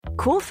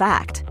Cool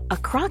fact, a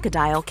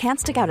crocodile can't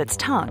stick out its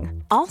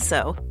tongue.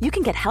 Also, you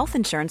can get health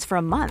insurance for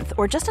a month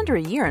or just under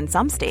a year in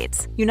some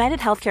states. United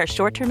Healthcare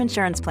short-term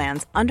insurance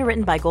plans,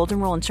 underwritten by Golden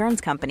Rule Insurance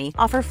Company,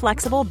 offer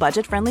flexible,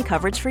 budget-friendly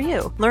coverage for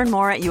you. Learn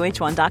more at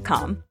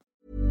uh1.com.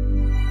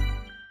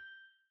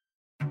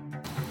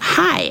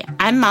 Hi,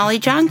 I'm Molly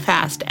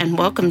Jongfast, and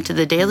welcome to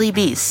the Daily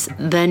Beast,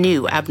 the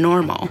new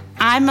abnormal.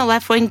 I'm a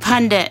left-wing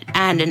pundit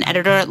and an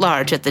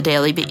editor-at-large at the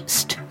Daily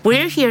Beast.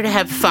 We're here to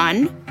have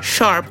fun,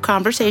 sharp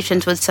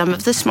conversations with some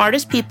of the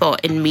smartest people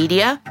in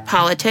media,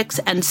 politics,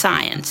 and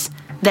science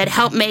that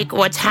help make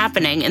what's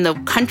happening in the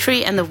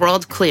country and the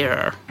world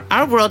clearer.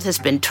 Our world has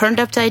been turned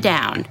upside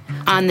down.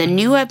 On the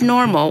new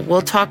abnormal,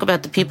 we'll talk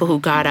about the people who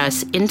got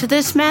us into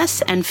this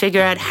mess and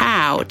figure out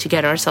how to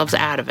get ourselves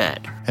out of it.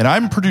 And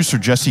I'm producer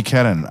Jesse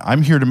Kennan.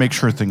 I'm here to make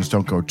sure things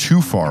don't go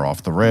too far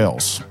off the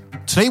rails.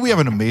 Today we have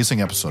an amazing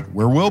episode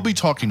where we'll be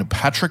talking to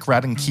Patrick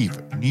Radden-Keefe,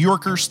 New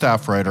Yorker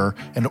staff writer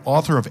and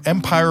author of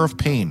Empire of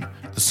Pain,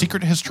 The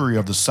Secret History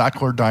of the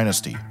Sackler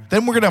Dynasty.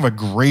 Then we're going to have a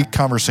great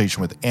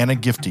conversation with Anna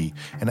Gifty,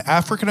 an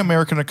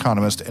African-American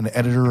economist and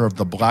editor of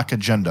The Black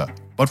Agenda.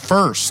 But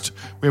first,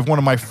 we have one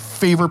of my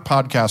favorite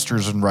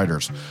podcasters and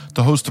writers,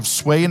 the host of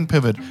Sway and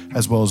Pivot,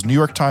 as well as New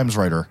York Times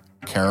writer,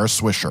 Kara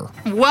Swisher.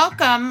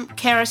 Welcome,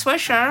 Kara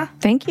Swisher.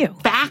 Thank you.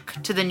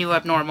 Back to the new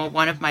abnormal,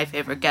 one of my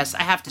favorite guests.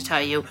 I have to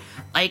tell you,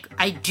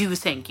 I do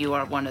think you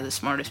are one of the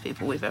smartest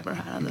people we've ever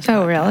had on this podcast.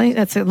 Oh, really?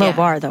 That's a low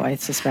bar, though, I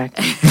suspect.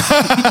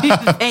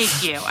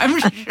 Thank you. I'm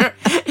sure.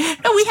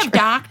 No, we have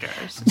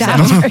doctors.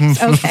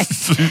 Doctors, okay.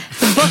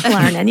 Book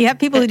learning. You have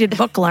people who did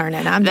book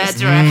learning.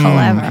 That's right.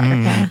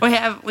 Clever.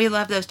 Okay. We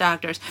love those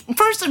doctors.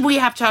 First, we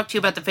have to talk to you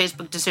about the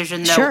Facebook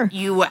decision, though. Sure.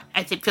 You,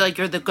 I feel like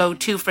you're the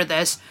go-to for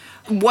this.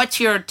 What's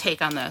your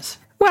take on this?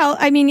 Well,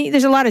 I mean,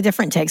 there's a lot of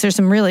different takes. There's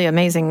some really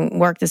amazing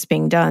work that's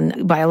being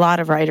done by a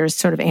lot of writers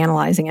sort of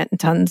analyzing it. And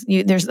tons.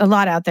 There's a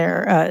lot out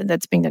there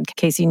that's being done.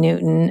 Casey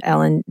Newton,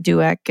 Ellen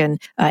Dueck,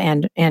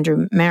 and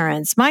Andrew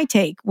Marantz. My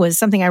take was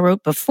something I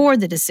wrote before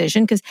the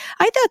decision because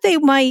I thought they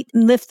might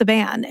lift the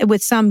ban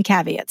with some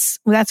caveats.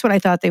 That's what I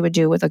thought they would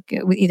do with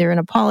either an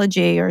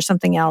apology or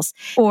something else.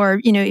 Or,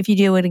 if you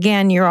do it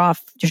again, you're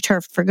off your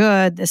turf for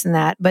good, this and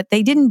that. But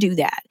they didn't do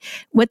that.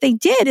 What they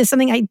did is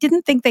something I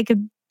didn't think they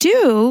could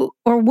do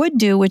or would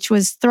do, which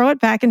was throw it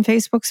back in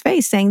Facebook's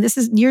face saying,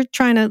 you're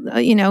trying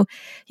to,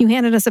 you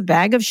handed us a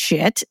bag of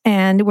shit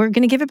and we're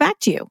going to give it back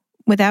to you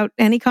without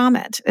any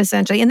comment,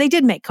 essentially. And they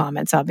did make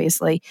comments,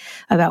 obviously,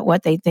 about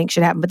what they think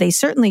should happen, but they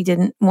certainly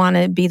didn't want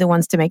to be the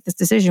ones to make this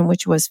decision,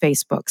 which was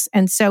Facebook's.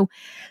 And so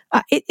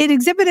it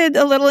exhibited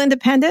a little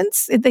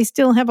independence. They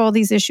still have all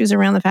these issues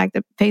around the fact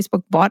that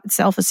Facebook bought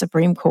itself a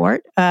Supreme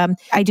Court.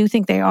 I do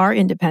think they are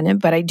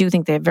independent, but I do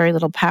think they have very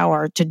little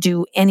power to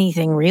do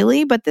anything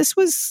really. But this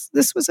was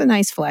a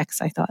nice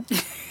flex, I thought. But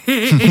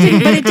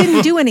it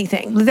didn't do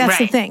anything. That's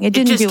the thing. It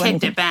didn't do anything. It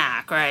just kicked it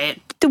back, right?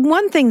 The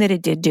one thing that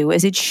it did do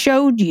is it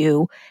showed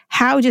you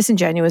how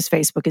disingenuous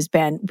Facebook has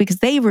been because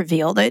they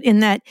revealed it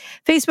in that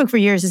Facebook for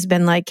years has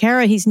been like,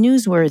 Kara, he's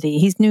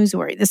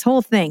newsworthy, this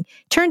whole thing.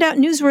 Turned out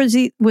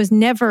newsworthy was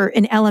never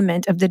an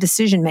element of the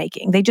decision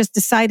making. They just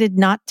decided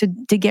not to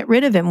get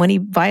rid of him when he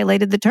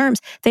violated the terms.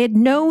 They had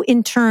no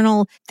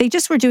internal, they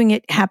just were doing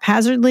it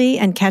haphazardly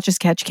and catch as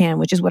catch can,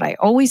 which is what I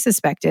always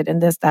suspected.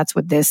 And that's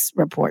what this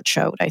report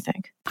showed, I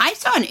think. I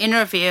saw an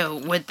interview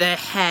with the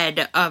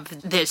head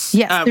of this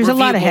Yes, there's a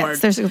lot of board.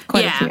 heads. There's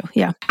quite a few.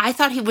 Yeah. I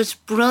thought he was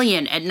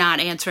brilliant at not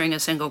answering a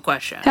single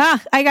question.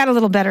 I got a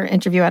little better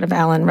interview out of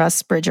Alan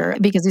Russ Bridger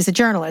because he's a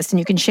journalist and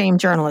you can shame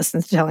journalists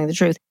into telling the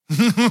truth.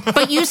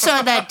 But you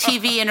saw that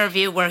TV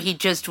interview where he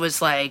just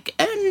was like,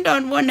 and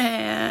on one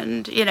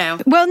hand,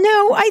 Well,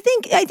 no, I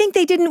think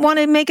they didn't want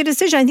to make a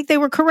decision. I think they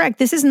were correct.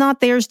 This is not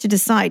theirs to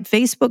decide.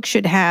 Facebook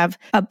should have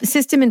a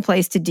system in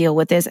place to deal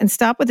with this and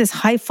stop with this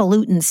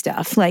highfalutin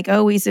stuff. Like,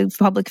 oh, he's a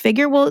public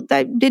figure. Well,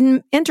 that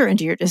didn't enter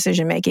into your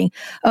decision making.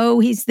 Oh,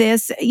 he's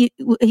this.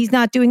 He's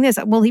not doing this.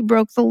 Well, he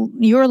broke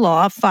your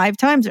law 5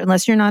 times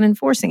unless you're not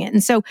enforcing it.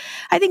 And so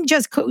I think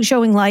just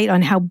showing light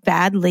on how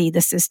badly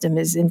the system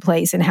is in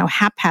place and how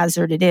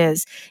haphazard it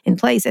is in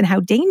place and how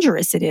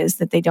dangerous it is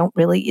that they don't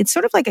really, it's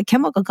sort of like a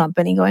chemical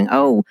company going,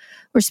 oh,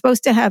 we're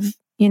supposed to have,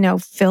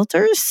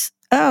 filters.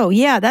 Oh,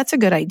 yeah, that's a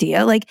good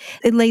idea. Like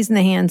it lays in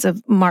the hands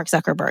of Mark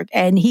Zuckerberg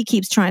and he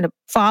keeps trying to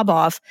fob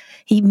off.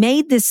 He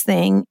made this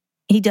thing.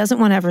 He doesn't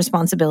want to have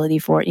responsibility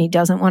for it. He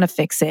doesn't want to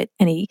fix it.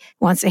 And he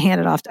wants to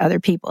hand it off to other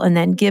people and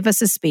then give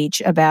us a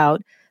speech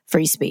about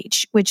free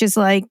speech, which is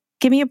like,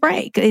 give me a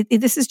break.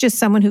 This is just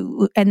someone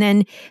who, and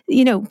then,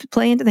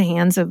 play into the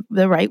hands of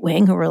the right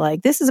wing who were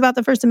like, this is about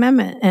the First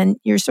Amendment. And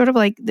you're sort of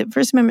like, the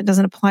First Amendment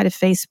doesn't apply to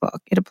Facebook.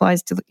 It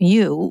applies to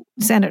you,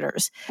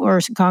 senators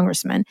or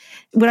congressmen.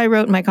 What I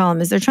wrote in my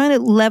column is they're trying to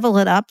level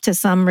it up to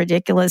some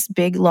ridiculous,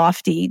 big,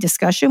 lofty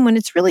discussion when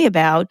it's really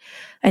about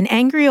an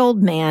angry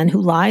old man who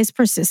lies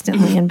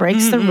persistently and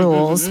breaks the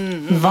rules,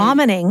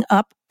 vomiting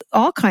up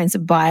all kinds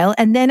of bile,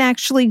 and then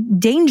actually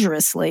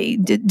dangerously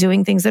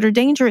doing things that are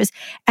dangerous.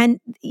 And,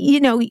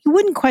 you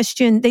wouldn't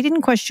question, they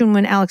didn't question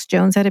when Alex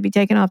Jones had to be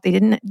taken off. They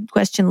didn't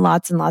question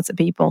lots and lots of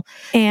people.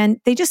 And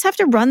they just have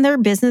to run their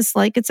business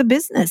like it's a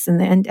business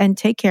and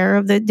take care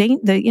of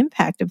the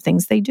impact of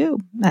things they do.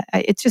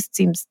 It just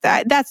seems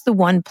that's the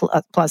one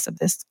plus of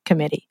this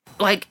committee.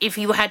 Like, if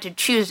you had to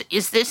choose,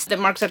 is this that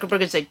Mark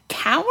Zuckerberg is a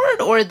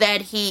coward or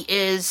that he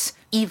is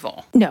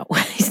evil? No,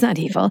 he's not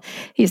evil.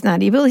 He's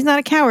not evil. He's not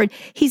a coward.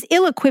 He's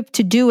ill-equipped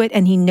to do it,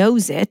 and he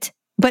knows it.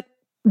 But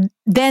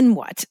then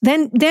what?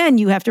 Then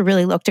you have to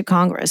really look to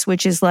Congress,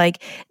 which is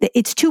like,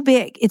 it's too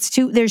big.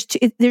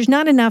 There's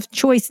not enough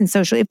choice in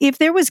social. If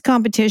there was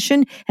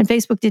competition and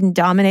Facebook didn't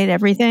dominate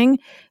everything,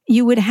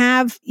 you would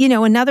have,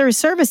 another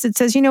service that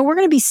says, we're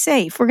going to be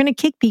safe. We're going to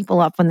kick people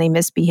up when they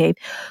misbehave.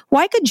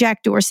 Why could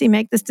Jack Dorsey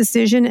make this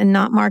decision and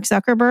not Mark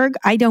Zuckerberg?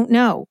 I don't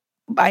know.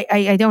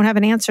 I don't have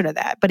an answer to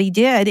that, but he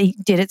did. He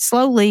did it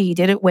slowly. He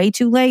did it way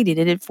too late. He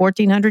did it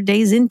 1,400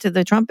 days into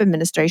the Trump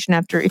administration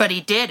But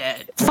he did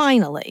it.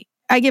 Finally.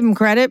 I give him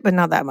credit, but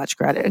not that much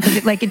credit, because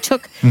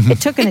it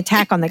took an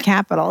attack on the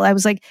Capitol. I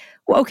was like,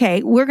 well,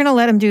 okay, we're going to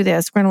let him do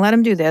this. We're going to let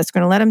him do this.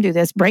 We're going to let him do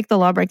this. Break the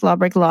law, break the law,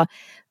 break the law.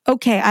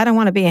 Okay, I don't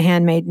want to be a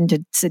handmaiden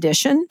to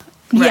sedition.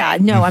 Right. Yeah,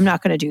 no, I'm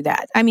not going to do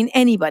that. I mean,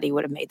 anybody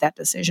would have made that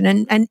decision.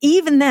 And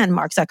even then,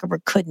 Mark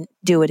Zuckerberg couldn't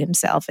do it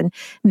himself and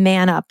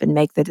man up and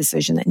make the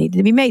decision that needed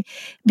to be made,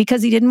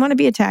 because he didn't want to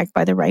be attacked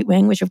by the right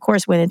wing, which of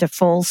course went into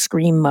full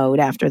scream mode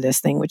after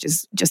this thing, which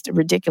is just a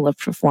ridiculous,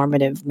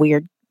 performative,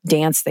 weird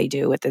dance they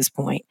do at this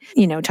point.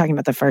 Talking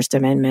about the First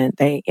Amendment.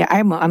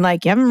 I'm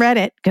like, you haven't read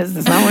it, because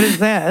that's not what it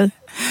says.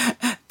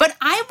 But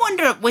I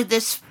wonder with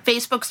this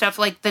Facebook stuff,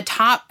 like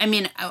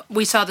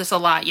we saw this a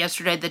lot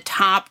yesterday, the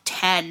top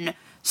 10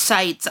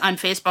 sites on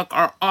Facebook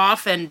are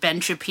often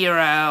Ben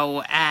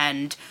Shapiro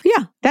and...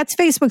 Yeah, that's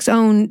Facebook's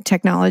own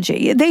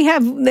technology.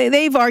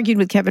 They've argued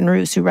with Kevin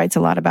Roose, who writes a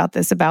lot about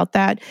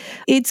that.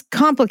 It's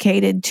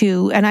complicated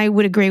and I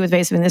would agree with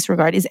Facebook in this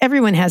regard, is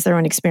everyone has their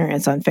own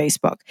experience on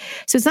Facebook.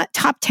 So it's not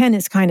top 10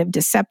 is kind of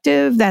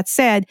deceptive. That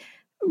said,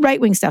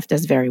 right-wing stuff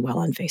does very well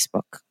on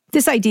Facebook.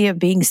 This idea of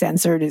being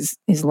censored is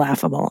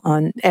laughable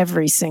on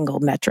every single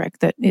metric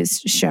that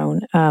is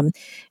shown.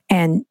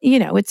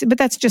 But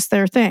that's just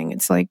their thing.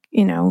 It's like,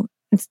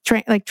 it's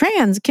like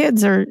trans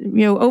kids are,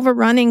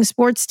 overrunning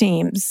sports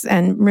teams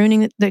and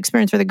ruining the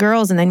experience for the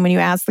girls. And then when you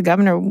ask the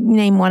governor,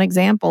 name one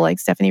example, like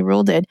Stephanie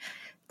Ruhle did,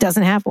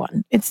 doesn't have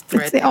one. It's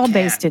all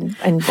based in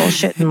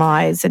bullshit and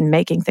lies and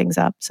making things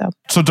up.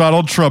 So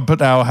Donald Trump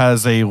now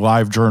has a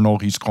live journal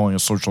he's calling a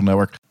social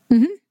network.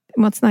 Mm-hmm.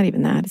 Well, it's not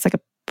even that. It's like a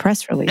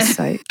press release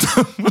site.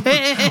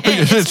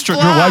 It's true.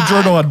 Your live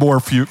journal had more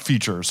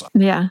features.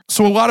 Yeah.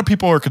 So a lot of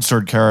people are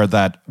concerned, Kara,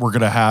 that we're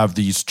going to have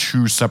these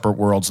two separate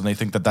worlds, and they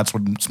think that that's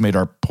what's made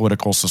our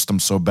political system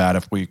so bad.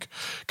 If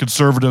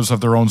conservatives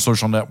have their own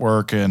social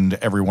network and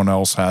everyone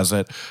else has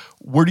it,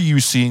 what are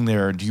you seeing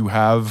there? Do you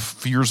have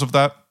fears of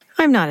that?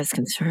 I'm not as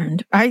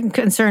concerned. I'm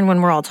concerned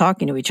when we're all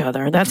talking to each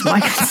other. That's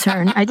my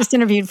concern. I just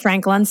interviewed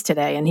Frank Luntz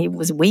today, and he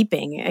was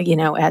weeping,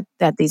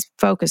 at these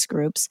focus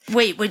groups.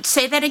 Wait,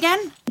 say that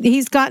again?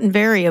 He's gotten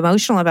very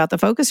emotional about the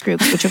focus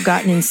groups, which have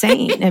gotten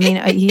insane. I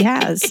mean, he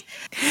has.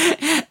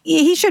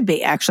 He should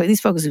be, actually.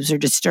 These focus groups are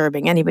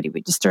disturbing. Anybody would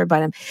be disturbed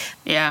by them.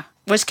 Yeah.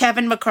 Was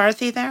Kevin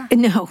McCarthy there?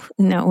 No,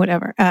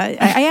 whatever.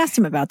 I asked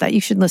him about that.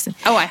 You should listen.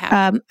 Oh, I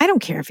have. I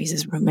don't care if he's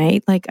his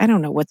roommate. Like, I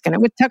don't know with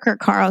Tucker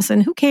Carlson.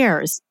 Who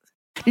cares?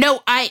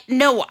 No, I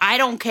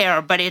don't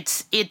care, but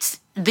it's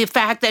the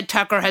fact that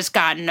Tucker has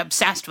gotten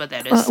obsessed with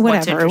it is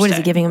what's interesting. What is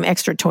he giving him,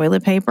 extra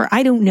toilet paper?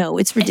 I don't know.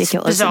 It's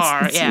ridiculous. It's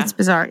bizarre. It's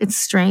bizarre. It's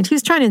strange. He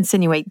was trying to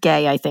insinuate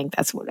gay. I think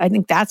that's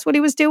what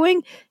he was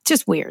doing. It's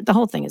just weird. The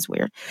whole thing is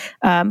weird.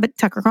 But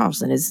Tucker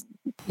Carlson is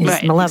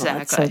right,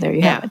 malevolent. Exactly. So there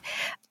you have it.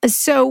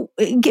 So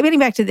getting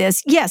back to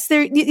this, yes,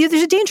 there's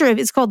a danger of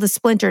it's called the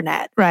splinter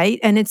net, right?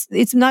 And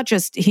it's not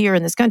just here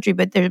in this country,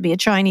 but there'll be a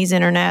Chinese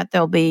internet.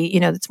 There'll be,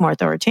 that's more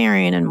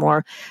authoritarian and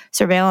more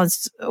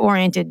surveillance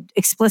oriented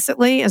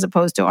explicitly, as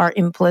opposed to our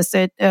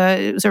implicit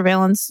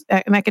surveillance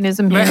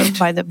mechanism here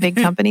by the big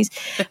companies.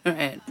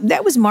 Right.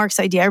 That was Mark's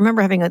idea. I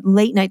remember having a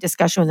late night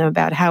discussion with him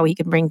about how he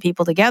can bring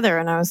people together,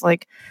 and I was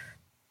like,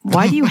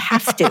 why do you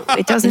have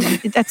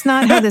to? That's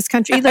not how this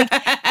country,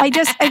 I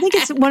think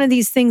it's one of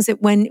these things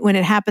that when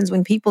it happens,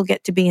 when people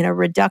get to be in a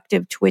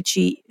reductive,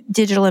 twitchy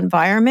digital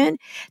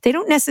environment,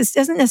 doesn't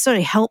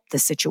necessarily help the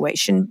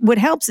situation. What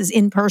helps is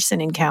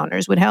in-person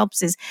encounters. What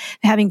helps is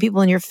having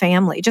people in your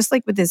family. Just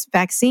like with this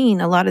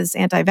vaccine, a lot of this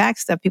anti-vax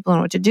stuff, people don't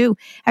know what to do.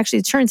 Actually,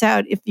 it turns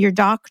out if your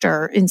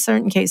doctor, in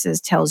certain cases,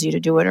 tells you to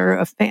do it,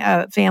 or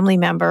a family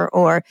member,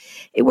 or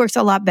it works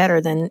a lot better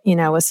than,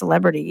 a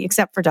celebrity,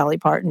 except for Dolly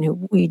Parton,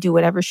 who we do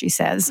whatever she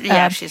says.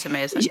 Yeah, she's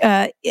amazing.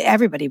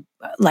 Everybody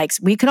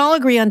we can all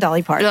agree on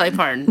Dolly Parton. Dolly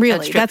Parton.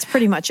 Really, that's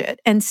pretty much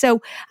it. And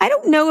so I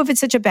don't know if it's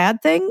such a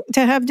bad thing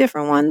to have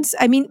different ones.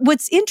 I mean,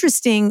 what's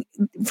interesting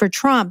for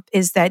Trump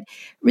is that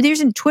the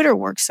reason Twitter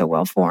works so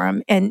well for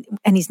him, and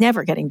he's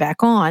never getting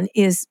back on,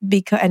 is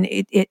because,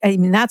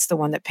 that's the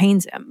one that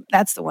pains him.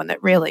 That's the one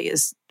that really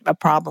is a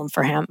problem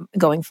for him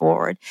going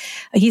forward.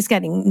 He's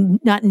getting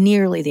not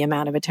nearly the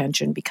amount of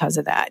attention because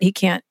of that. You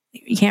can't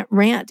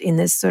rant in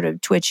this sort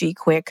of twitchy,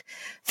 quick,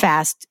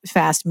 fast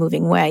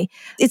moving way.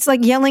 It's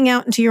like yelling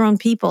out into your own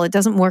people. It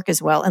doesn't work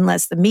as well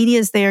unless the media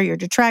is there, your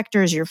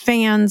detractors, your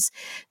fans,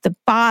 the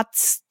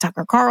bots,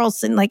 Tucker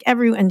Carlson,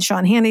 and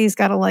Sean Hannity's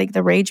got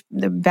to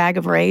the bag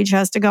of rage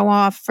has to go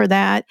off for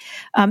that.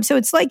 So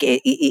it's like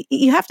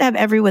you have to have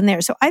everyone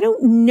there. So I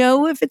don't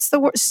know if it's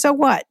the worst. So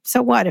what?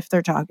 So what if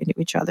they're talking to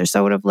each other?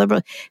 So what if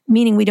liberal,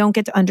 meaning we don't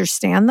get to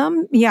understand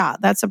them? Yeah,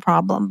 that's a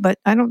problem. But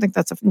I don't think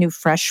that's a new,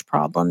 fresh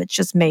problem. It's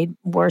just made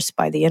worse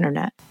by the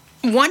internet.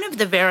 One of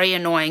the very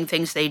annoying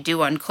things they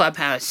do on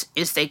Clubhouse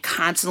is they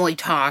constantly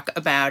talk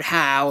about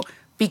how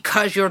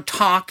because you're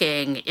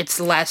talking, it's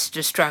less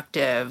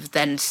destructive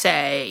than,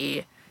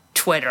 say,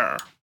 Twitter.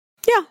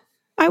 Yeah,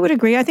 I would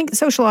agree. I think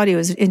social audio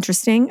is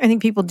interesting. I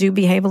think people do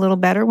behave a little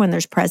better when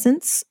there's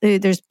presence.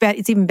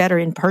 It's even better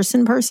in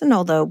person,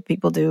 although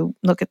people do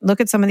look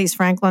at some of these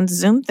Frank Lund's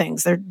Zoom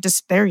things.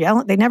 They're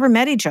yelling. They never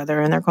met each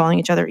other and they're calling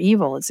each other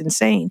evil. It's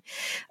insane.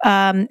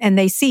 And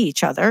they see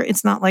each other.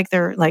 It's not like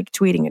they're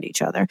tweeting at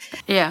each other.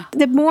 Yeah.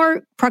 The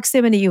more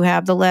proximity you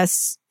have, the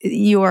less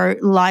you're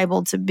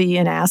liable to be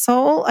an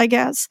asshole, I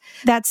guess.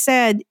 That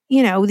said,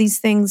 these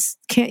things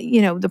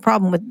can't, the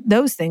problem with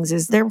those things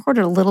is they're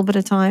recorded a little bit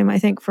of time. I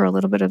think for a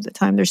little bit of the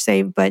time they're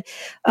saved, but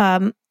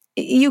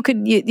you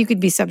could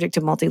be subject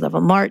to multi-level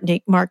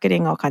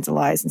marketing, all kinds of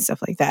lies and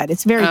stuff like that.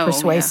 It's very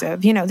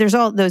persuasive. Yeah. There's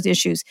all those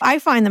issues. I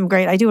find them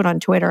great. I do it on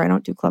Twitter. I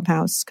don't do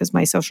Clubhouse because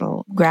my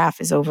social graph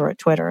is over at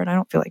Twitter and I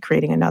don't feel like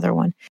creating another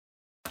one.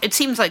 It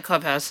seems like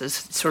Clubhouse is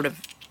sort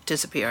of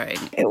disappearing.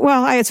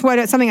 Well, it's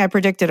something I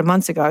predicted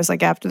months ago. I was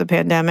like, after the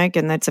pandemic,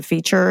 and that's a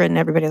feature, and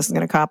everybody else is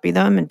going to copy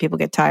them, and people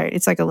get tired.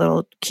 It's like a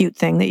little cute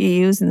thing that you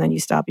use, and then you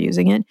stop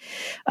using it.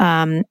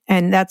 And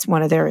that's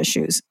one of their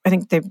issues. I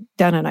think they've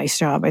done a nice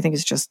job. I think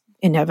it's just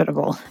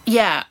inevitable.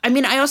 Yeah. I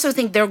mean, I also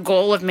think their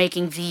goal of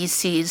making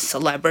VCs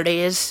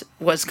celebrities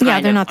was kind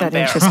of they're not that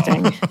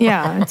interesting.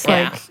 Yeah. It's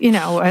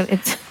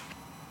it's...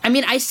 I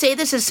mean, I say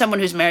this as someone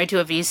who's married to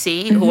a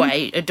VC who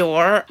I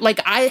adore.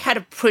 I had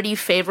a pretty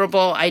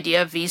favorable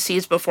idea of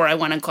VCs before I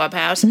went on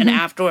Clubhouse, and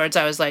afterwards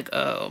I was like,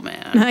 oh,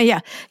 man.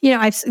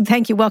 Yeah.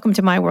 Thank you. Welcome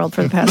to my world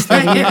for the past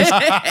 30 years.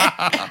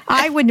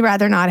 I would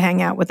rather not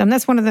hang out with them.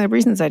 That's one of the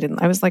reasons I didn't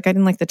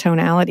like the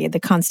tonality, the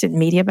constant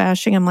media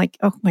bashing. I'm like,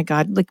 oh, my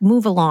God,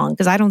 move along,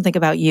 because I don't think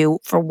about you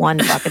for one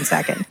fucking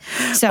second.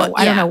 So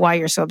I don't know why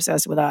you're so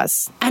obsessed with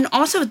us. And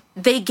also,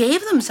 they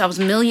gave themselves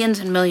millions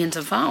and millions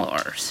of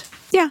followers.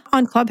 Yeah,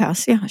 on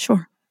Clubhouse. Yeah,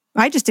 sure.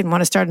 I just didn't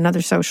want to start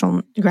another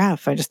social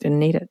graph. I just didn't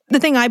need it. The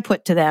thing I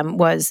put to them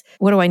was,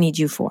 what do I need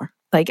you for?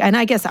 And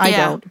I guess I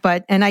don't,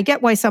 and I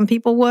get why some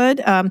people would.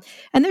 And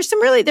there's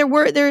some really,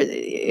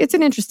 it's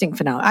an interesting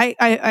phenomenon.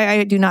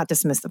 I do not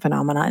dismiss the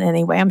phenomenon in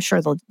any way. I'm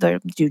sure they'll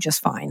do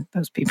just fine,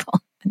 those people.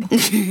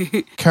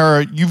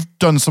 Kara, you've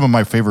done some of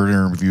my favorite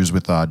interviews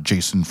with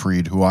Jason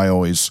Fried, who I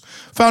always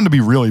found to be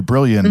really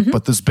brilliant,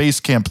 but this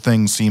Basecamp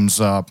thing seems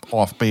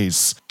off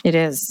base. It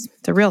is.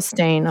 It's a real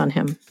stain on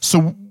him.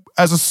 So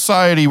as a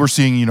society, we're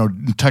seeing,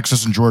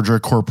 Texas and Georgia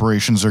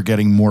corporations are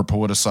getting more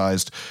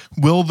politicized.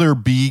 Will there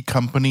be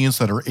companies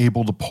that are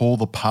able to pull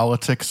the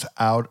politics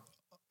out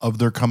of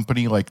their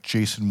company like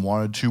Jason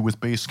wanted to with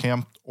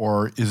Basecamp?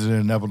 Or is it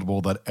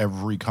inevitable that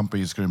every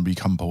company is going to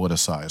become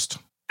politicized?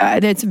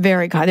 It's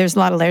very good. There's a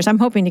lot of layers. I'm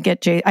hoping to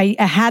get I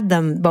had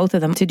both of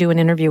them, to do an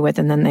interview with,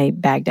 and then they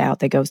bagged out.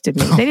 They ghosted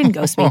me. They didn't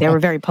ghost me. They were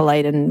very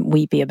polite and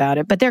weepy about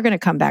it, but they're going to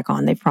come back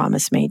on. They've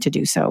promised me to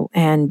do so.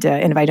 And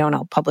if I don't,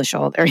 I'll publish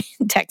all their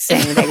texts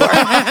saying they were.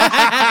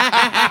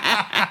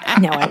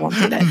 No, I won't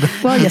do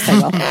that. Well, yes, I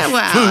will.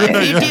 Well,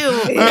 if you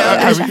do.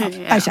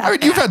 I shall.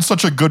 You've had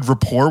such a good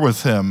rapport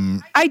with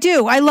him. I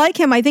do. I like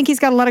him. I think he's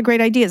got a lot of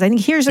great ideas. I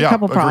think here's a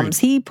couple problems.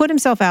 He put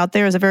himself out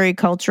there as a very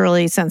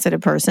culturally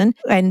sensitive person,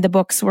 and the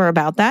books were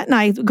about that, and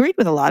I agreed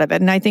with a lot of it.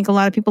 And I think a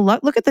lot of people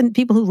look at the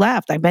people who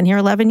left. I've been here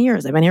 11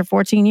 years. I've been here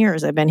 14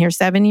 years. I've been here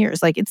 7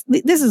 years.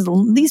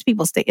 These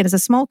people stay. It is a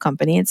small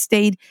company. It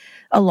stayed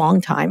a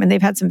long time, and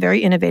they've had some very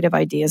innovative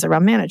ideas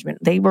around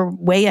management. They were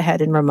way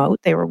ahead in remote.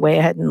 They were way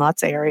ahead in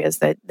lots of areas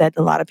that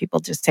a lot of people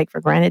just take for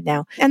granted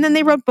now. And then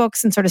they wrote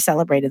books and sort of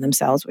celebrated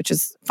themselves, which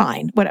is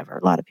fine. Whatever.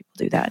 A lot of people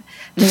do that.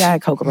 Lee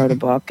Iacocca wrote a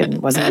book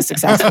and wasn't as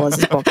successful as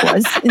his book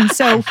was. And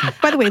so,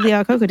 by the way, Lee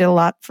Iacocca did a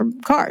lot for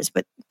cars,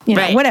 but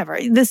whatever.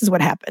 This is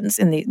what happens.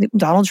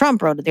 Donald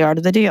Trump wrote The Art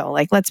of the Deal.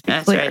 Let's be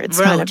clear. Right. It's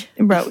kind of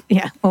wrote.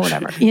 Yeah. Well,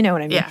 whatever. You know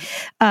what I mean?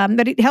 Yeah.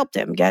 But it helped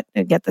him get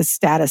the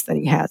status that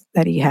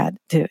he had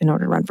in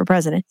order to run for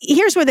president.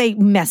 Here's where they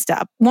messed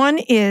up. One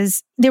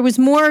is there was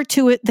more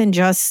to it than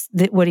just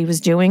what he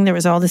was doing. There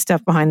was all this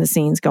stuff behind the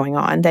scenes going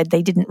on that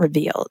they didn't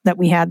reveal. That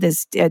we had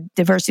this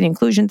diversity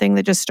inclusion thing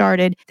that just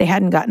started. They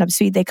hadn't gotten up to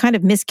speed. They kind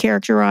of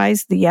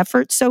mischaracterized the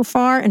effort so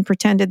far and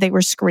pretended they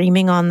were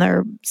screaming on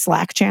their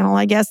Slack channel,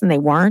 I guess, and they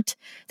weren't. weren't.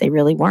 They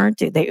really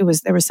weren't. There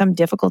was some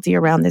difficulty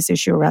around this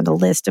issue around a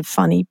list of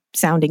funny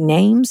sounding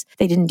names.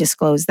 They didn't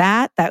disclose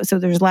that. So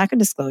there's lack of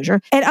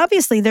disclosure. And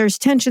obviously there's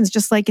tensions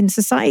just like in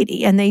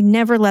society, and they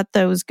never let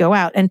those go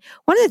out. And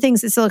one of the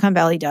things that Silicon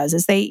Valley does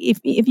is if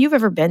you've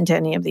ever been to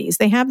any of these,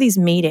 they have these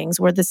meetings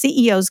where the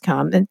CEOs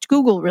come, and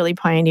Google really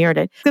pioneered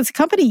it. Because the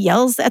company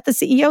yells at the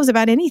CEOs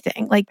about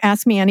anything, like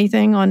ask me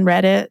anything on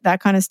Reddit, that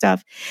kind of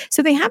stuff.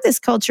 So they have this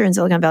culture in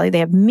Silicon Valley. They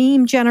have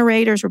meme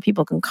generators where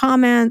people can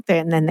comment,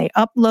 and then they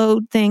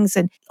upload things.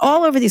 And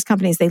all over these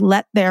companies, they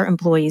let their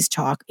employees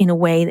talk in a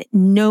way that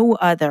no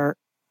other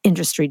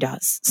industry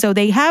does. So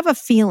they have a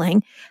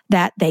feeling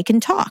that they can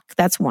talk.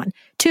 That's one.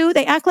 Two,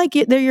 they act like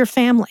they're your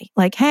family.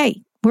 Like,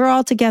 hey, we're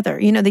all together.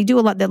 They do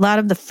a lot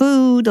of the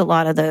food, a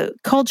lot of the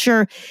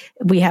culture.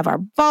 We have our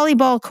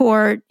volleyball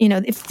court.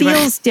 It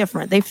feels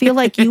different. They feel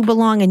like you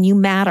belong and you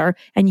matter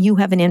and you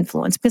have an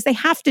influence, because they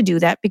have to do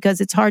that because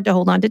it's hard to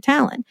hold on to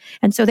talent.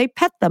 And so they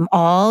pet them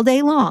all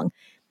day long.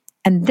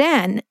 And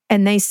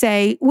they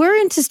say, we're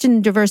interested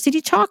in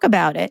diversity, talk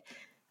about it.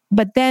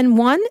 But then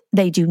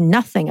they do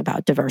nothing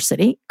about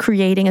diversity,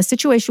 creating a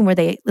situation where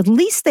at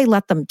least they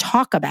let them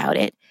talk about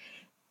it,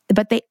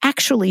 but they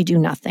actually do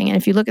nothing. And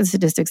if you look at the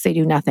statistics, they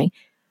do nothing.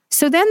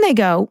 So then they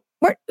go,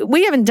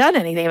 we haven't done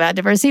anything about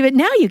diversity, but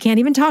now you can't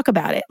even talk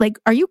about it. Like,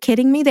 are you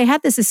kidding me? They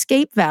had this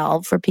escape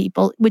valve for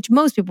people, which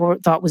most people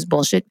thought was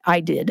bullshit. I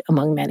did,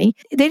 among many.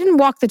 They didn't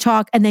walk the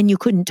talk, and then you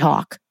couldn't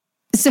talk.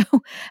 So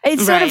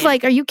it's sort of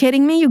like, are you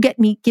kidding me?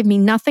 Give me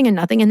nothing and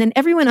nothing. And then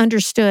everyone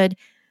understood,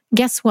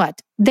 guess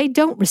what? They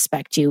don't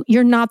respect you.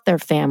 You're not their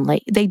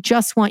family. They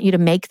just want you to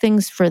make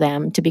things for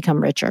them to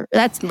become richer.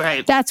 That's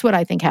what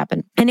I think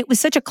happened. And it was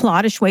such a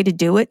cloddish way to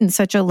do it, and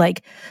such a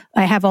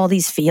I have all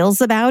these feels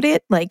about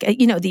it.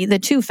 The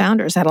two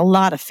founders had a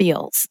lot of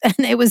feels. And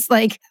it was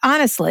like,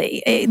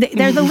 honestly,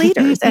 they're the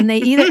leaders, and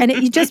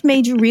it just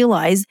made you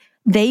realize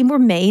they were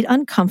made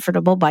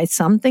uncomfortable by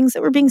some things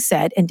that were being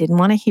said and didn't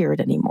want to hear it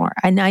anymore.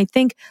 And I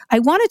think I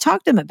want to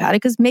talk to them about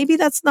it, because maybe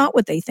that's not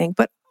what they think,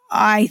 but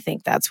I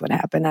think that's what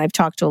happened. I've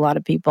talked to a lot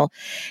of people,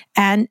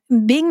 and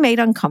being made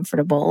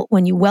uncomfortable,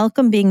 when you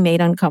welcome being made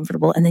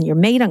uncomfortable and then you're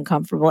made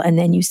uncomfortable and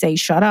then you say,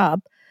 shut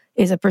up,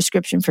 is a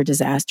prescription for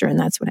disaster. And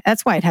that's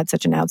why it had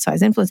such an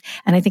outsized influence.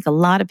 And I think a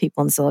lot of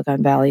people in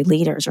Silicon Valley,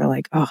 leaders, are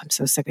like, oh, I'm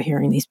so sick of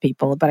hearing these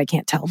people, but I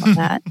can't tell them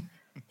that.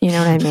 You know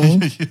what I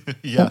mean?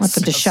 Yes, I want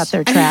them to shut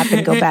their trap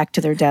and go back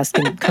to their desk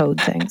and code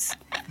things.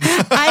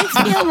 I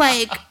feel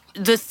like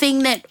the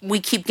thing that we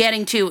keep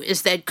getting to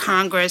is that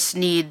Congress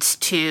needs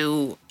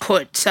to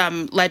put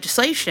some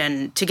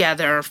legislation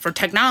together for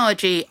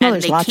technology. Well,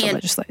 there's lots of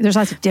legislation. There's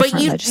lots of different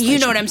legislation. But you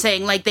know what I'm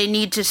saying? Like, they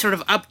need to sort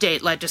of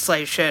update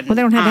legislation. Well,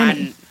 they don't have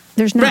any.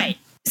 There's none. Right.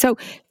 So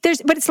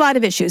but it's a lot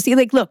of issues.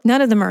 Look,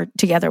 none of them are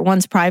together.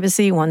 One's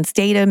privacy, one's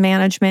data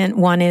management,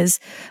 one is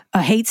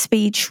hate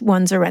speech,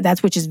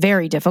 which is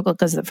very difficult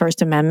because of the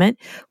First Amendment.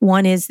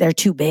 One is they're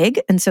too big,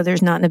 and so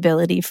there's not an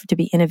ability to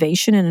be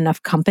innovation in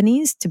enough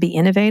companies to be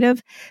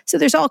innovative. So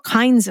there's all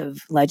kinds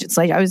of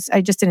legislation.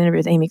 I just did an interview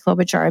with Amy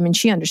Klobuchar. I mean,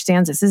 she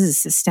understands this. This is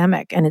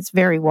systemic, and it's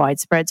very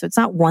widespread. So it's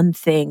not one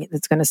thing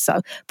that's going to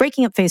solve.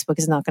 Breaking up Facebook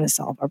is not going to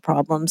solve our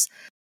problems.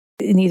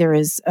 Neither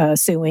is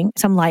suing.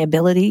 Some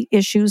liability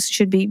issues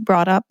should be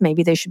brought up.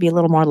 Maybe they should be a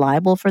little more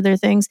liable for their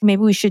things.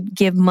 Maybe we should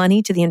give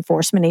money to the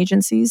enforcement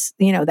agencies.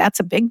 That's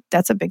a big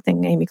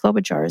thing Amy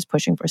Klobuchar is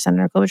pushing for,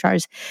 Senator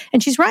Klobuchar.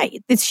 And she's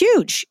right. It's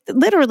huge.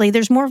 Literally,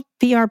 there's more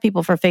PR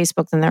people for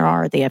Facebook than there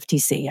are at the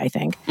FTC, I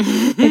think.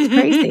 It's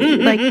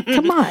crazy.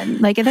 Come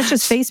on. And that's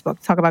just Facebook.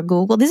 Talk about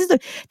Google. These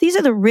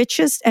are the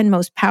richest and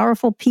most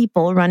powerful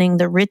people running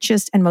the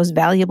richest and most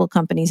valuable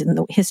companies in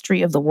the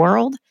history of the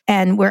world.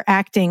 And we're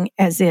acting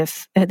as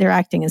if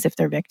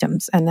they're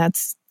victims. And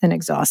that's an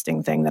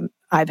exhausting thing that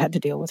I've had to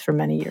deal with for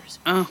many years.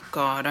 Oh,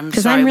 God, I'm sorry.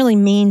 Because I'm really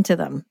mean to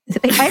them.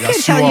 I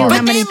can't tell you how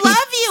but many they love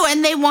you,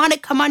 and they want to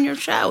come on your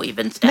show,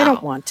 even still. They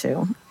don't want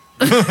to.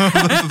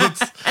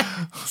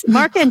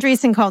 Mark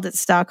Andreessen called it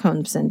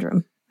Stockholm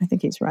Syndrome. I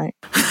think he's right.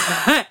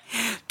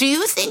 Do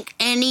you think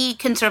any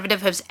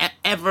conservative has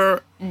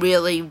ever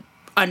really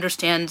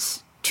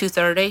understands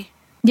 230?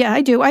 Yeah,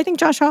 I do. I think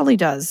Josh Hawley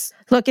does.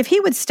 Look, if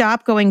he would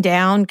stop going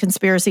down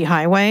conspiracy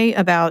highway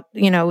about,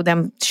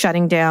 them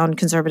shutting down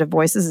conservative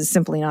voices is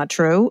simply not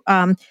true.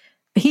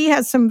 He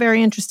has some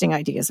very interesting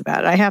ideas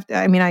about it.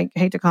 I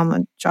hate to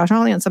comment Josh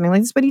Hawley on something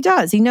like this, but he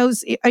does. He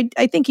knows,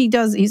 I think he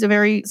does. He's a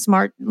very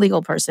smart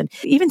legal person.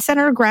 Even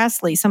Senator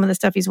Grassley, some of the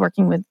stuff he's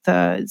working with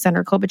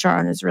Senator Klobuchar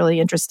on is really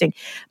interesting.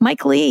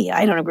 Mike Lee,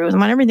 I don't agree with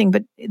him on everything,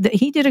 but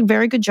he did a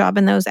very good job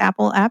in those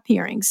Apple app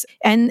hearings.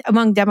 And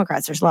among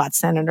Democrats, there's lots.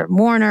 Senator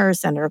Warner,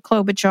 Senator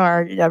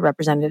Klobuchar,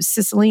 Representative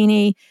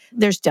Cicilline.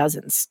 There's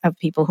dozens of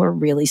people who are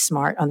really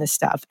smart on this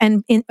stuff.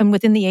 And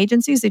within the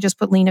agencies, they just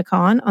put Lena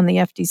Khan on the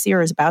FTC,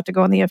 or is about to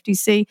go on the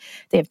FTC.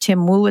 They have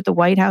Tim Wu at the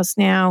White House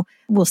now.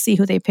 we'll see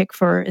who they pick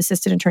for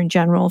Assistant Attorney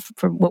General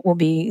for what will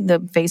be the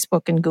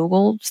Facebook and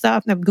Google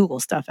stuff. No, Google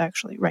stuff,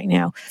 actually, right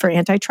now for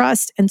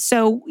antitrust. And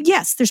so,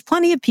 yes, there's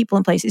plenty of people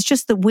in place. It's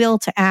just the will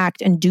to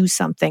act and do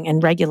something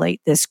and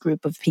regulate this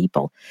group of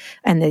people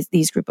and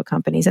these group of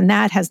companies. And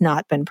that has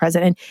not been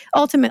present. And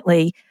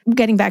ultimately,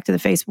 getting back to the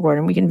Facebook board,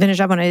 and we can finish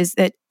up on it, is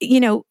that,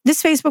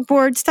 this Facebook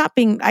board, stop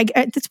being,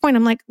 at this point,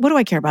 I'm like, what do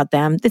I care about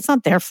them? It's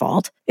not their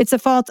fault. It's the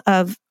fault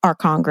of our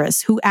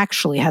Congress, who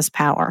actually has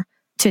power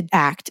to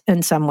act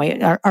in some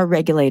way, our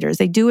regulators.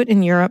 They do it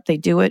in Europe. They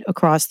do it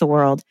across the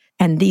world.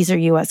 And these are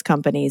U.S.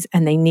 companies,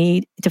 and they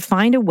need to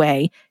find a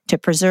way to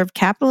preserve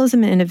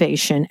capitalism and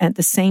innovation, and at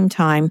the same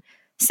time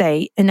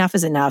say enough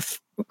is enough,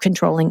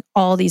 controlling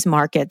all these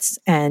markets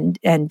and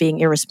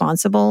being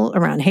irresponsible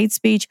around hate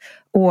speech,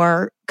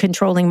 or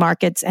controlling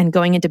markets and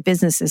going into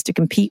businesses to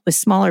compete with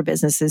smaller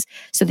businesses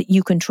so that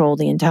you control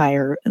the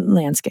entire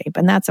landscape.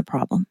 And that's a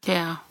problem.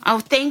 Yeah. Oh,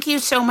 thank you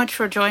so much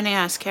for joining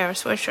us, Kara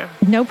Swisher.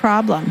 No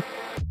problem.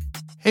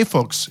 Hey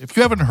folks, if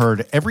you haven't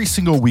heard, every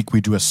single week we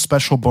do a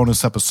special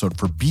bonus episode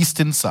for Beast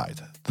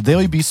Inside, the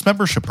Daily Beast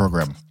membership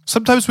program.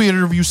 Sometimes we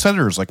interview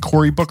senators like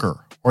Cory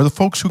Booker, or the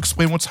folks who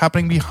explain what's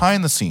happening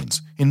behind the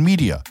scenes in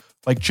media,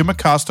 like Jim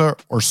Acosta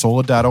or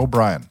Soledad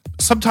O'Brien.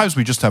 Sometimes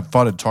we just have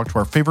fun and talk to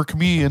our favorite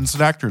comedians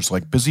and actors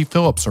like Busy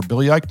Phillips or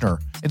Billy Eichner.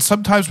 And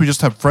sometimes we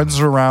just have friends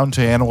around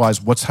to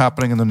analyze what's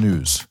happening in the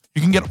news.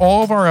 You can get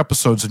all of our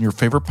episodes in your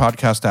favorite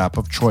podcast app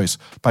of choice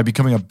by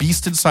becoming a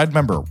Beast Inside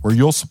member, where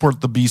you'll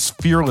support the Beast's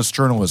fearless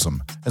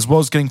journalism, as well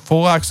as getting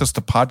full access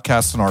to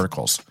podcasts and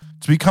articles.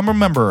 To become a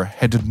member,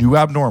 head to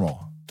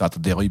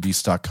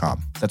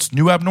newabnormal.thedailybeast.com. That's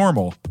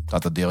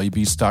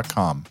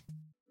newabnormal.thedailybeast.com.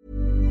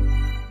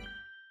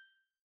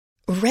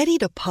 Ready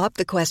to pop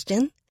the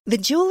question? The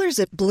jewelers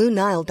at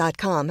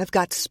BlueNile.com have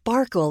got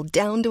sparkle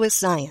down to a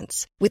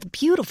science with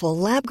beautiful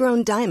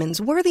lab-grown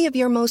diamonds worthy of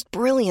your most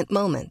brilliant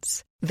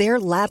moments.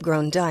 Their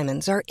lab-grown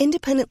diamonds are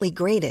independently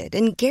graded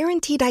and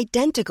guaranteed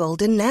identical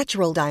to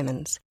natural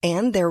diamonds,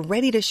 and they're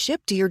ready to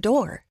ship to your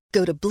door.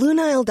 Go to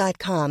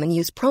BlueNile.com and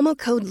use promo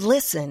code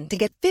LISTEN to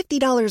get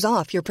 $50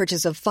 off your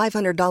purchase of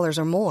 $500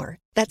 or more.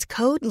 That's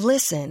code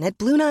LISTEN at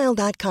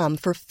BlueNile.com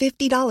for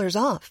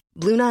 $50 off.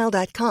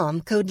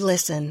 BlueNile.com, code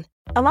LISTEN.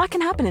 A lot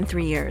can happen in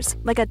 3 years,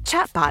 like a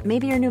chatbot may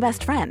be your new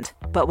best friend.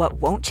 But what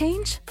won't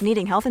change?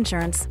 Needing health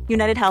insurance.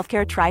 United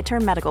Healthcare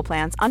Tri-Term Medical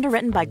Plans,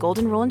 underwritten by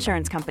Golden Rule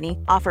Insurance Company,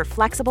 offer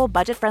flexible,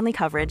 budget-friendly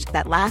coverage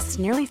that lasts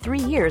nearly 3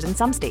 years in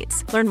some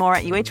states. Learn more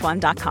at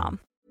uh1.com.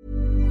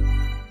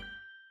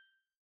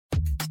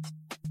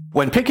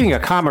 When picking a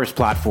commerce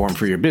platform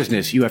for your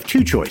business, you have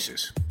two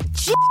choices.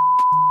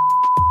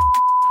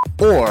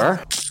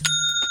 Or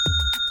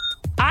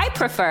I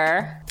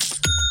prefer.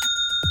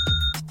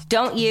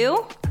 Don't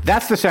you?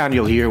 That's the sound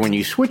you'll hear when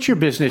you switch your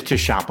business to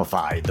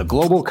Shopify, the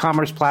global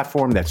commerce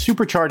platform that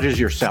supercharges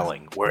your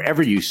selling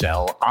wherever you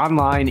sell,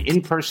 online,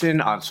 in person,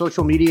 on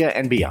social media,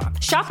 and beyond.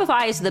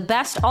 Shopify is the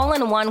best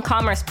all-in-one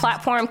commerce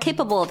platform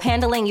capable of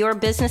handling your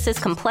business's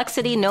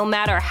complexity no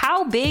matter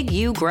how big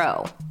you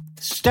grow.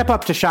 Step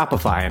up to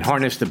Shopify and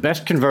harness the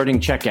best converting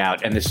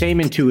checkout and the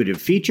same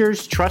intuitive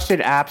features, trusted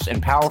apps,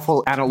 and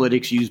powerful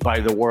analytics used by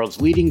the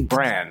world's leading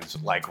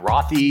brands like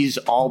Rothy's,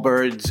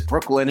 Allbirds,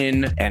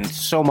 Brooklinen, and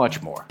so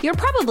much more. You're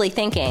probably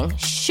thinking,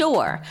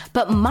 sure,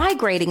 but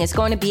migrating is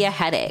going to be a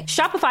headache.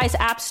 Shopify's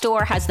App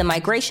Store has the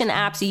migration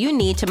apps you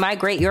need to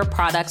migrate your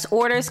products,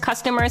 orders,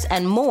 customers,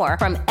 and more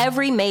from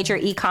every major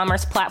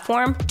e-commerce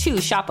platform to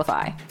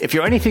Shopify. If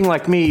you're anything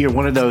like me, you're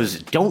one of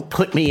those don't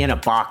put me in a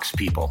box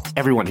people.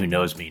 Everyone who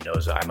knows me knows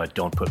I'm a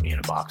don't put me in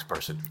a box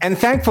person. And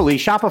thankfully,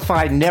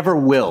 Shopify never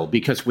will,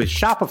 because with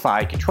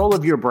Shopify, control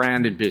of your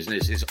brand and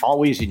business is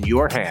always in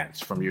your hands,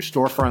 from your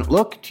storefront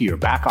look to your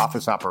back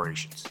office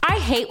operations. I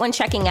hate when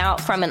checking out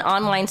from an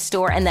online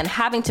store and then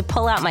having to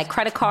pull out my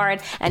credit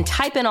card and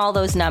type in all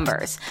those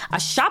numbers. A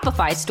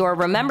Shopify store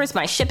remembers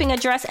my shipping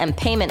address and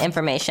payment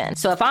information.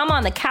 So if I'm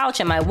on the couch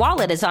and my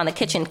wallet is on the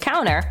kitchen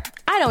counter,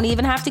 I don't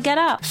even have to get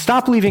up.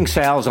 Stop leaving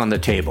sales on the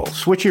table.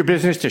 Switch your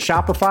business to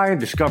Shopify and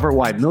discover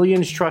why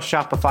millions trust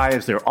Shopify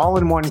as their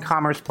all-in-one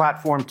commerce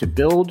platform to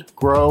build,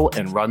 grow,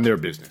 and run their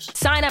business.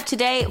 Sign up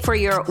today for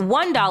your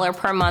 $1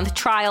 per month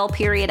trial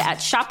period at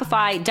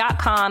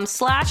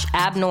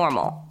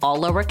shopify.com/abnormal, all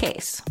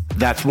lowercase.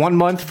 That's 1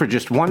 month for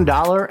just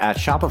 $1 at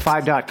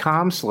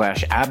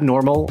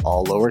shopify.com/abnormal,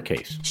 all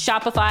lowercase.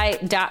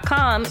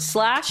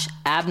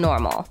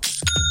 Shopify.com/abnormal.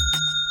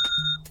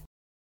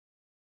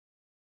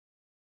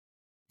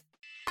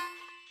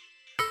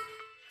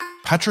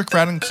 Patrick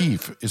Radden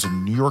Keefe is a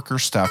New Yorker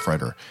staff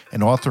writer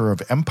and author of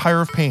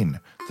Empire of Pain,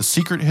 The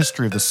Secret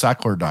History of the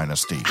Sackler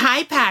Dynasty.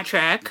 Hi,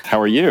 Patrick.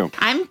 How are you?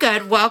 I'm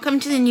good. Welcome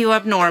to the New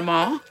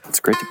Abnormal. It's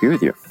great to be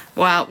with you.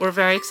 Well, we're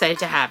very excited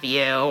to have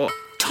you.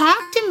 Talk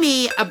to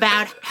me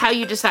about how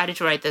you decided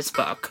to write this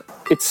book.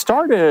 It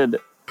started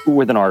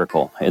with an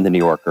article in the New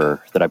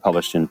Yorker that I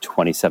published in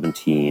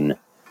 2017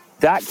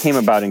 that came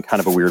about in kind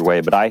of a weird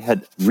way, but I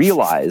had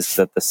realized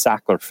that the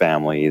Sackler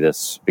family,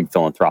 this big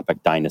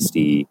philanthropic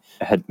dynasty,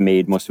 had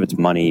made most of its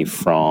money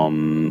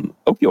from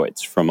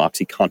opioids, from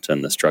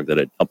OxyContin, this drug that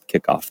had helped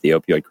kick off the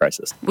opioid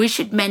crisis. We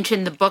should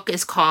mention the book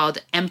is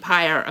called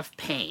Empire of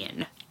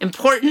Pain.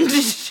 Important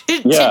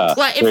to Yeah,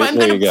 plug. If I'm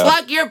going to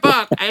plug your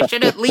book, I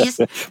should at least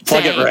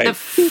say right. the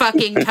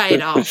fucking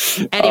title.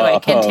 Anyway,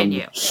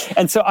 continue.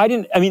 And so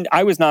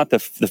I was not the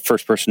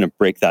first person to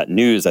break that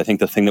news. I think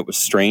the thing that was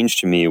strange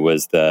to me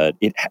was that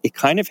it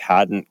kind of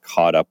hadn't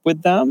caught up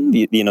with them.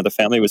 The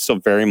family was still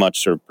very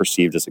much sort of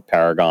perceived as like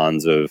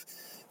paragons of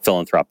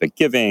philanthropic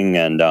giving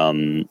and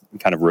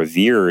kind of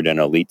revered in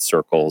elite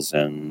circles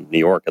in New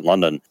York and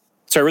London.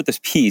 So I wrote this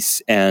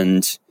piece,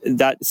 and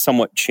that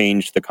somewhat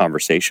changed the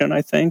conversation,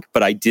 I think.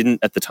 But I didn't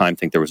at the time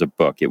think there was a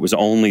book. It was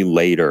only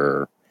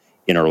later,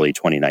 in early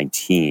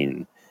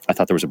 2019, I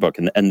thought there was a book.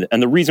 And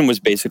the reason was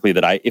basically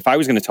that if I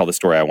was going to tell the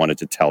story, I wanted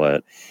to tell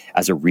it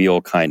as a real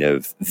kind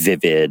of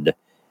vivid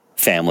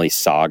family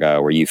saga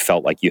where you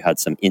felt like you had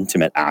some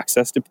intimate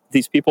access to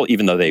these people,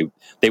 even though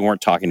they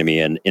weren't talking to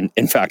me and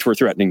in fact were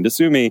threatening to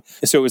sue me.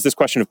 So it was this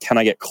question of, can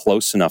I get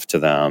close enough to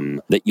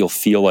them that you'll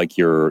feel like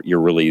you're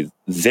really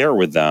there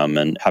with them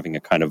and having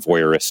a kind of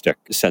voyeuristic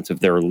sense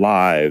of their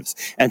lives.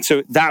 And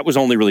so that was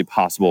only really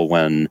possible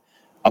when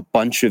a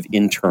bunch of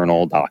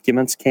internal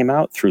documents came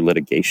out through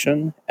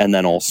litigation. And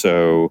then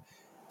also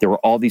there were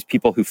all these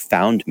people who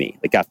found me.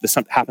 Like this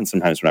happens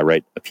sometimes when I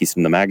write a piece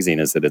in the magazine,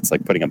 is that it's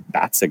like putting a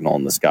bat signal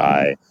in the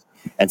sky.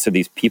 And so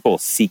these people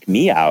seek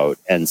me out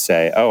and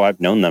say, oh, I've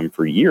known them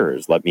for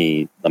years. Let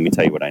me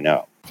tell you what I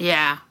know.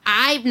 Yeah,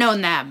 I've known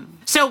them.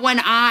 So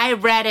when I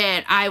read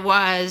it, I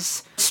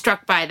was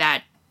struck by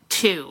that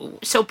too.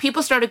 So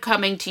people started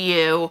coming to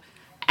you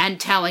and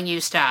telling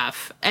you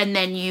stuff. And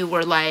then you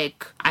were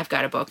like, I've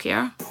got a book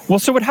here. Well,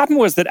 so what happened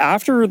was that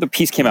after the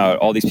piece came out,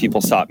 all these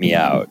people sought me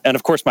out. And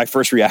of course, my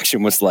first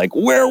reaction was like,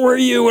 where were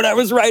you when I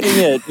was writing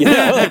it?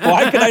 Like,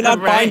 why could I not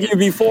find you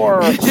before?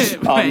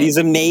 Right. These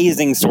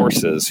amazing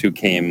sources who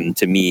came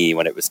to me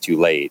when it was too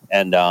late.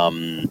 And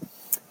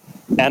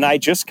I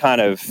just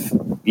kind of,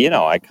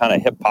 I kind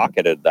of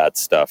hip-pocketed that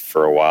stuff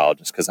for a while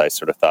just because I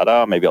sort of thought,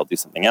 oh, maybe I'll do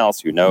something else.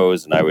 Who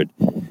knows? And I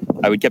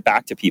would get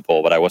back to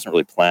people, but I wasn't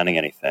really planning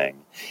anything.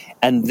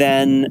 And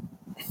then,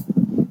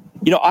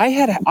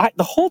 the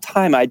whole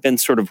time I'd been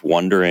sort of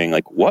wondering,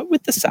 like, what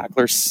would the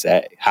Sacklers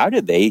say? How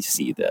did they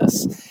see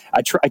this?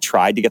 I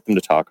tried to get them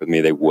to talk with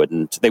me. They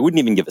wouldn't. They wouldn't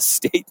even give a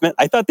statement.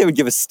 I thought they would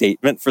give a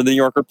statement for the New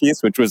Yorker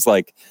piece, which was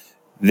like,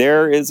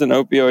 there is an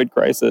opioid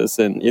crisis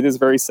and it is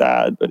very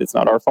sad, but it's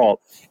not our fault.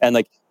 And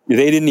like,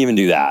 they didn't even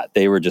do that.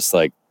 They were just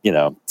like,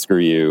 screw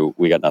you.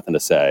 We got nothing to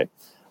say.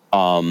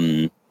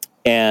 And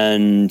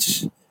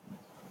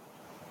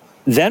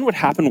then what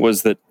happened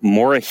was that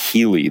Maura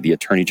Healey, the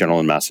Attorney General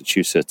in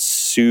Massachusetts,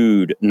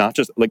 sued not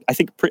just I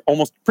think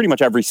pretty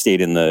much every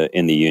state in the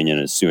union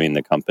is suing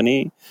the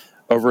company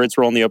over its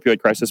role in the opioid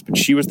crisis, but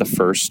she was the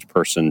first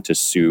person to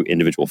sue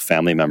individual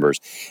family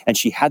members, and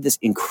she had this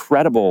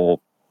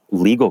incredible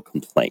legal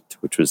complaint,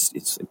 which was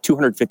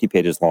 250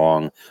 pages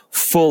long,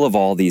 full of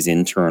all these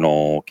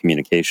internal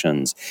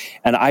communications.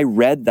 And I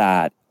read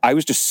that. I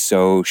was just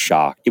so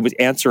shocked. It was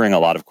answering a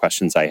lot of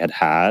questions I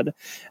had.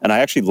 And I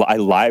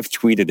live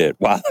tweeted it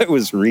while I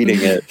was reading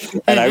it.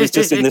 And I was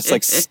just in this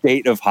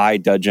state of high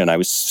dudgeon. I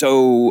was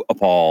so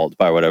appalled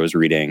by what I was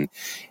reading.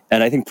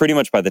 And I think pretty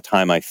much by the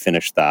time I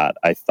finished that,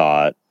 I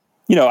thought,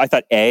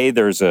 A,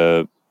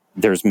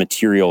 there's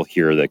material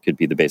here that could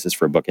be the basis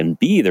for a book. And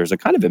B, there's a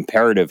kind of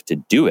imperative to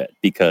do it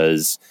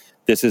because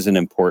this is an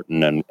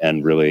important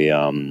and really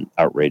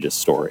outrageous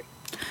story.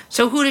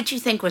 So who did you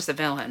think was the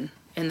villain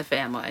in the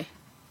family?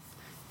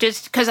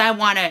 Just because I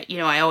want to,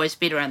 I always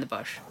beat around the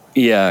bush.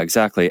 Yeah,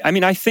 exactly. I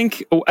mean, I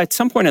think at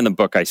some point in the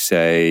book, I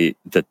say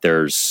that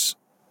there's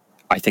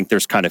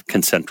kind of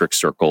concentric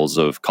circles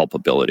of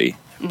culpability.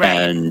 Right.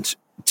 And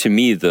to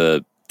me,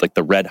 the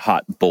red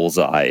hot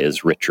bullseye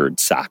is Richard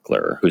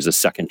Sackler, who's a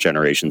second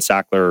generation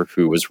Sackler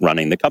who was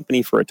running the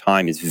company for a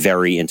time. He's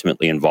very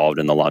intimately involved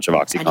in the launch of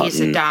OxyContin. And he's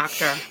a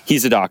doctor.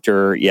 He's a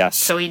doctor, yes.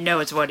 So he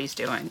knows what he's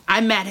doing.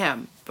 I met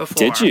him before.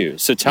 Did you?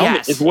 So tell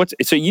me,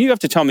 so you have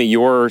to tell me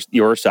your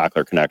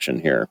Sackler connection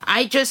here.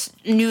 I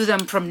just knew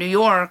them from New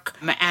York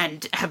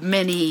and have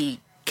many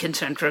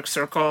concentric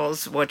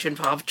circles, which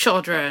involve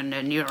children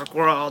and New York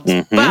worlds.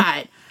 Mm-hmm.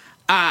 But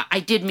I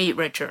did meet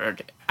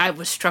Richard. I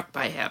was struck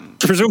by him.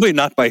 Presumably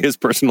not by his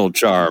personal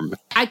charm.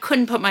 I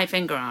couldn't put my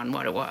finger on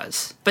what it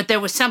was. But there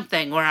was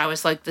something where I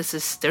was like,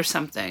 there's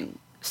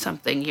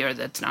something here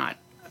that's not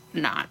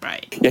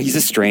right. Yeah, he's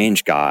a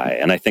strange guy,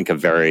 and I think a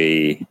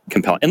very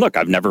compelling... And look,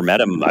 I've never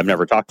met him. I've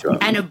never talked to him.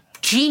 And a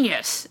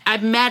genius.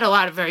 I've met a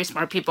lot of very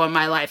smart people in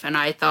my life, and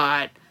I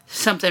thought,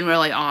 something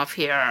really off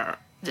here.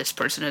 This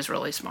person is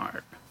really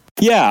smart.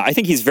 Yeah, I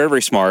think he's very,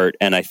 very smart,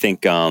 and I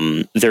think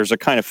there's a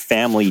kind of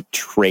family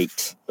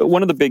trait.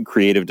 One of the big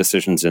creative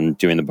decisions in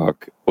doing the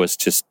book was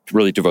to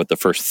really devote the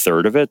first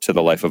third of it to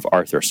the life of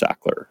Arthur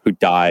Sackler, who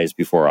dies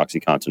before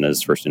OxyContin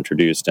is first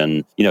introduced.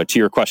 And, to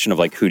your question of,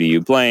 who do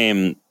you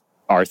blame?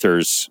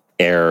 Arthur's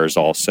heirs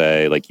all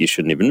say, like, you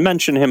shouldn't even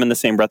mention him in the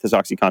same breath as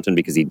OxyContin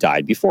because he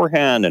died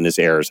beforehand and his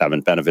heirs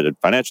haven't benefited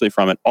financially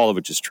from it, all of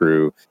which is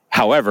true.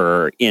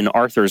 However, in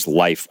Arthur's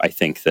life, I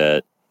think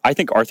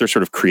Arthur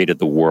sort of created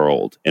the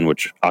world in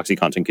which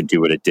OxyContin could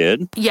do what it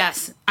did.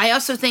 Yes. I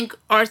also think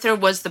Arthur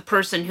was the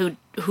person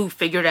who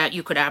figured out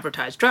you could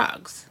advertise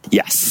drugs.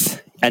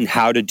 Yes. And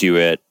how to do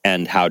it,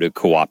 and how to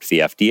co-opt the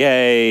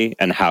FDA,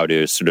 and how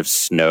to sort of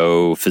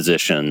snow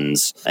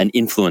physicians and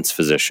influence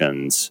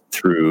physicians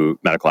through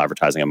medical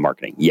advertising and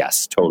marketing.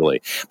 Yes,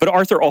 totally. But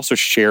Arthur also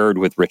shared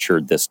with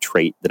Richard this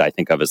trait that I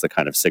think of as the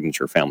kind of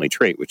signature family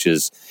trait, which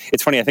is,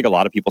 it's funny, I think a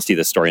lot of people see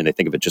this story and they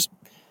think of it just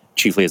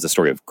chiefly as a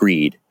story of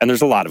greed. And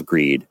there's a lot of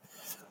greed.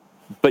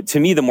 But to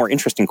me, the more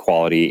interesting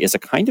quality is a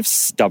kind of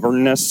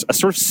stubbornness, a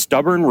sort of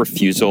stubborn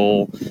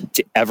refusal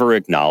to ever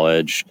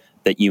acknowledge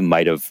that you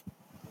might have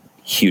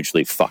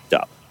hugely fucked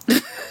up.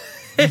 I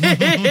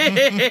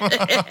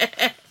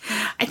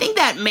think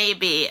that may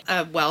be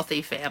a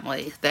wealthy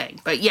family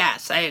thing, but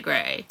yes, I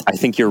agree. I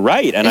think you're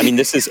right, and I mean,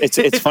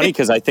 it's funny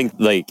because I think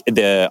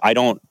I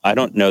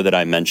don't know that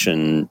I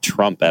mentioned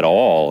Trump at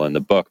all in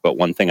the book, but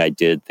one thing I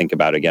did think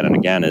about again and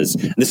again is,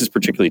 and this is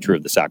particularly true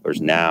of the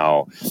Sacklers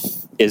now,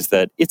 is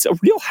that it's a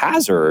real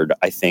hazard,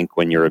 I think,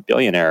 when you're a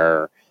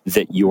billionaire,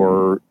 that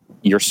you're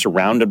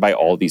surrounded by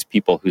all these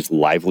people whose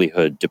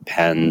livelihood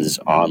depends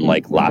on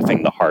like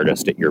laughing the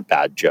hardest at your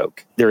bad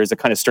joke. There is a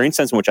kind of strange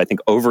sense in which I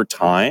think over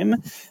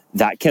time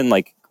that can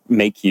like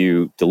make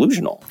you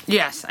delusional.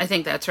 Yes, I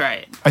think that's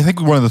right. I think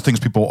one of the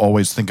things people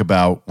always think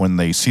about when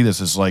they see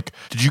this is like,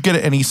 did you get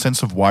any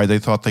sense of why they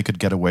thought they could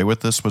get away with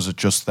this? Was it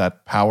just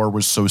that power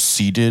was so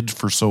seeded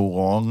for so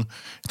long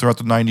throughout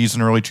the 90s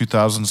and early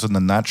 2000s and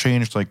then that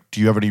changed? Like, do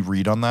you have any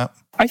read on that?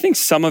 I think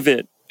some of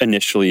it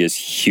initially is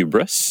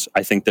hubris.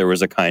 I think there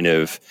was a kind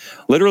of,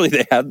 literally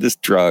they had this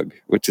drug,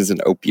 which is an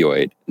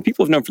opioid. And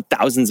people have known for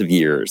thousands of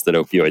years that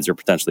opioids are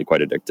potentially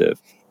quite addictive.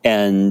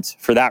 And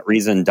for that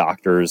reason,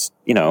 doctors,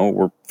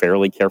 were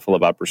fairly careful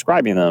about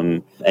prescribing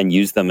them and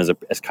used them as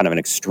kind of an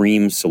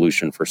extreme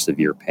solution for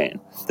severe pain.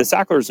 The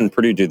Sacklers and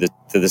Purdue do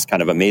this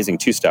kind of amazing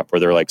two-step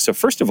where they're like, so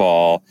first of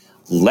all,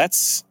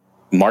 let's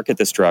market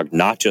this drug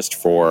not just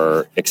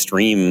for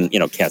extreme,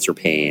 cancer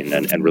pain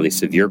and really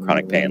severe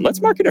chronic pain. Let's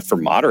market it for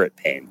moderate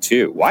pain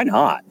too. Why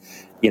not?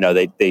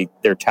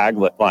 Their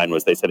tagline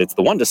was, they said, it's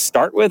the one to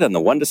start with and the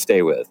one to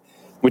stay with,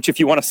 which if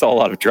you want to sell a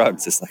lot of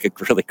drugs is like a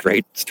really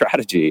great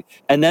strategy.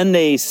 And then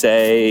they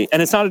say,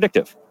 and it's not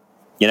addictive.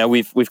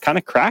 We've kind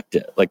of cracked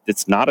it. Like,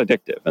 it's not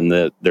addictive. And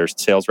their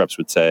sales reps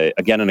would say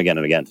again and again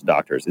and again to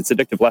doctors, it's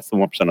addictive less than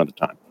 1% of the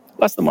time.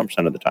 Less than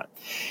 1% of the time.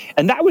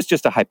 And that was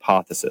just a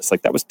hypothesis.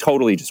 Like, that was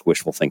totally just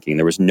wishful thinking.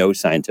 There was no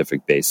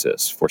scientific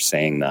basis for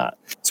saying that.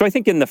 So I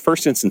think in the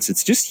first instance,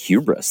 it's just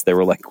hubris. They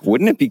were like,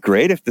 wouldn't it be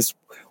great if this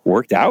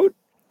worked out?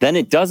 Then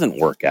it doesn't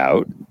work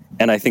out.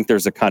 And I think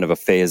there's a kind of a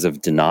phase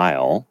of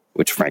denial,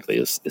 which frankly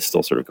is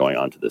still sort of going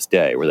on to this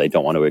day, where they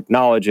don't want to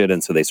acknowledge it.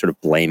 And so they sort of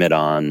blame it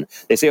on,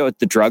 they say,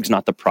 the drug's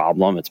not the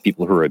problem. It's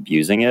people who are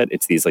abusing it.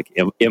 It's these like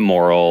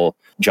immoral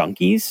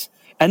junkies.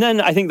 And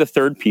then I think the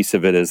third piece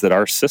of it is that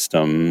our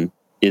system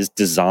is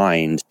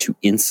designed to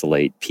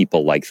insulate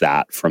people like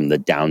that from the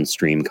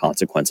downstream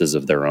consequences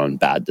of their own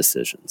bad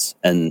decisions.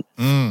 And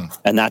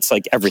that's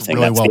like everything.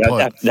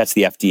 That's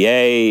the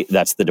FDA,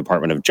 that's the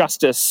Department of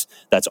Justice,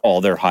 that's all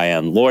their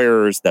high-end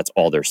lawyers, that's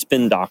all their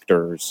spin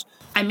doctors.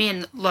 I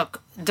mean,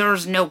 look,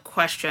 there's no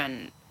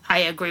question. I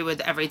agree with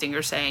everything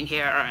you're saying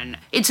here, and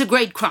it's a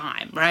great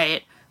crime,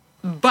 right?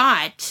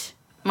 But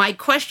my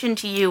question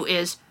to you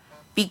is,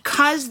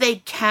 because they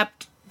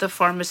kept the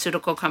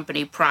pharmaceutical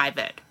company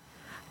private,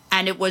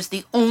 and it was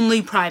the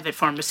only private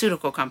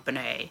pharmaceutical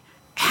company,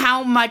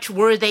 how much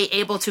were they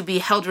able to be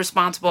held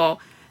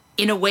responsible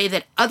in a way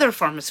that other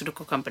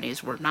pharmaceutical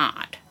companies were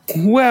not?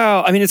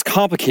 Well, I mean, it's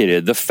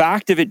complicated. The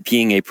fact of it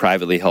being a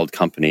privately held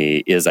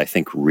company is, I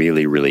think,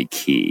 really, really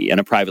key. And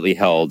a privately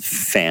held,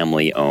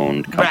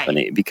 family-owned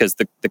company. Right. Because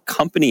the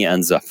company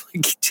ends up,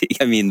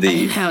 I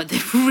know, they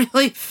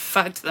really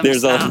fucked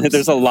themselves.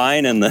 There's a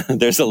line in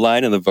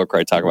the book where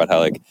I talk about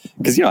how,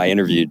 because, I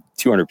interviewed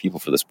 200 people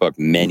for this book,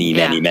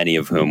 many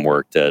of whom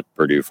worked at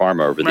Purdue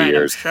Pharma over the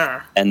years.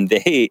 Sure. And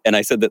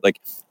I said that,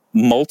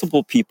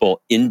 multiple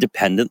people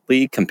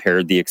independently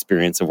compared the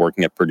experience of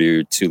working at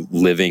Purdue to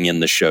living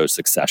in the show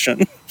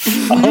Succession.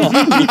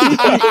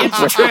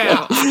 It's true.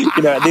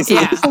 They say,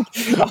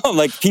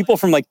 people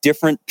from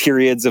different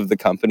periods of the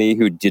company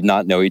who did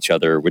not know each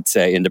other would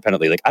say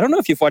independently, I don't know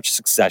if you've watched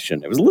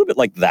Succession. It was a little bit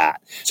like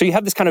that. So you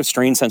have this kind of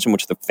strange sense in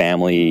which the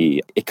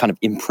family, it kind of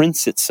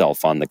imprints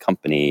itself on the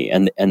company,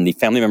 and the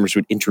family members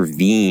would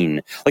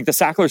intervene. Like the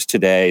Sacklers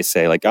today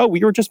say,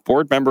 we were just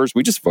board members.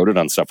 We just voted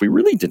on stuff. We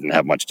really didn't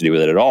have much to do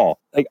with it at all. fall.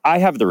 Like, I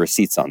have the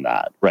receipts on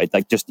that, right?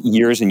 Like, just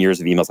years and years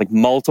of emails, like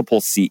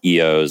multiple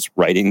CEOs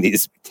writing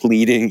these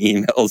pleading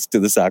emails to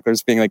the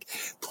Sacklers being like,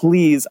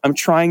 please, I'm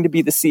trying to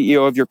be the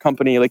CEO of your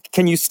company. Like,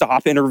 can you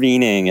stop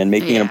intervening and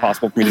making it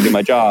impossible for me to do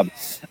my job?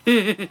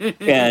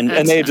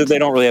 and they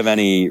don't really have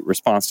any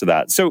response to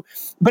that. So,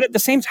 but at the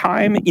same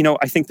time,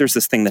 I think there's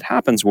this thing that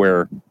happens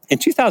where in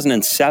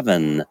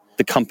 2007,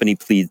 the company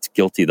pleads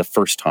guilty the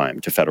first time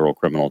to federal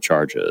criminal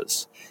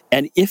charges.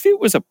 And if it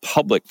was a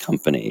public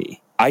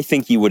company, I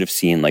think you would have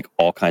seen like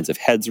all kinds of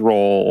heads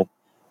roll.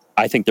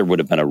 I think there would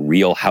have been a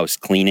real house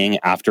cleaning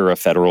after a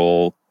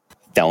federal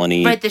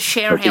felony. Right, the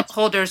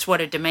shareholders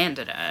would have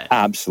demanded it.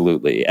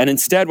 Absolutely. And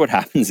instead what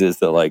happens is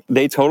that like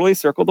they totally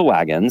circled the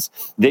wagons.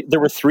 There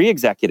were 3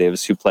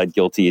 executives who pled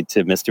guilty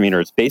to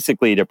misdemeanors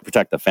basically to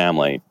protect the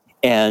family.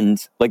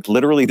 And like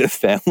literally the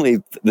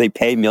family, they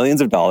pay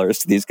millions of dollars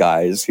to these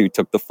guys who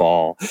took the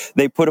fall.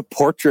 They put a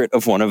portrait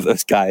of one of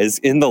those guys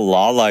in the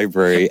law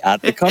library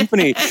at the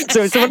company.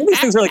 So one of these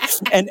things are like,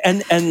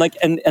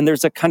 and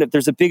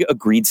there's a big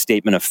agreed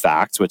statement of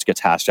facts, which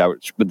gets hashed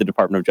out with the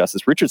Department of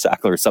Justice. Richard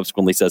Sackler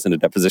subsequently says in a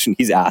deposition,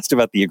 he's asked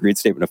about the agreed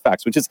statement of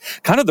facts, which is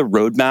kind of the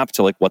roadmap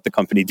to like what the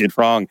company did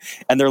wrong.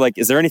 And they're like,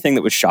 is there anything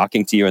that was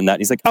shocking to you in that?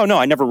 And he's like, oh no,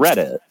 I never read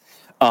it.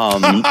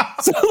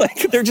 So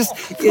like they're just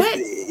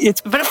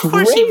it's but of crazy.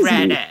 Course he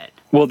read it.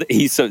 Well,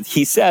 he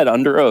said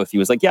under oath, he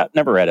was like, yeah,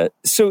 never read it.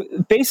 So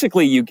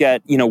basically you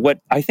get, what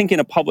I think in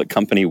a public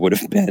company would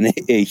have been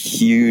a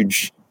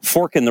huge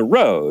fork in the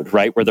road,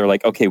 right? Where they're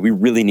like, okay, we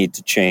really need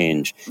to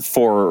change.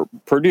 For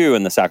Purdue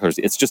and the Sacklers,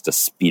 it's just a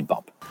speed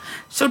bump.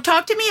 So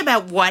talk to me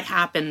about what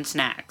happens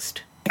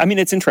next. I mean,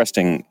 it's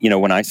interesting.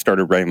 When I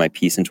started writing my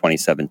piece in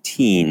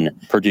 2017,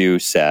 Purdue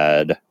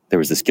said there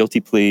was this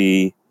guilty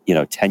plea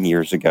 10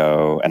 years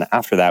ago. And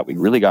after that, we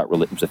really got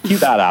it was a few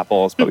bad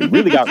apples, but we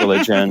really got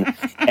religion.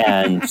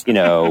 And,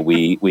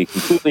 we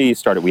completely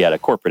started, we had a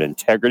corporate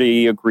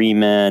integrity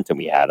agreement and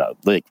we had a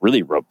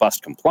really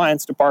robust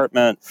compliance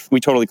department.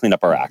 We totally cleaned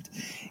up our act.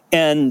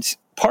 And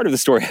part of the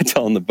story I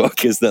tell in the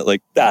book is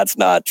that that's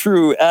not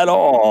true at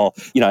all.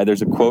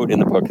 There's a quote in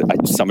the book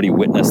that somebody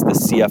witnessed the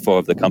CFO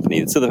of the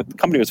company. So the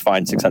company was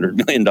fined $600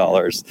 million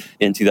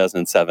in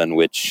 2007,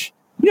 which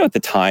at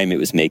the time it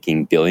was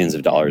making billions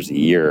of dollars a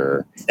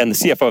year. And the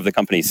CFO of the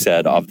company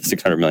said of the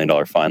 $600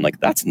 million fine,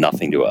 that's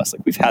nothing to us.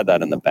 We've had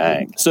that in the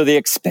bank. So they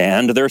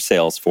expand their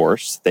sales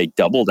force. They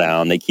double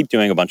down. They keep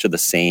doing a bunch of the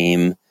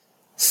same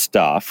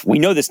stuff. We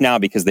know this now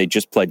because they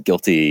just pled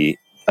guilty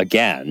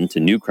again to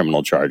new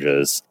criminal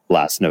charges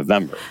last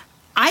November.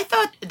 I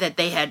thought that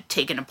they had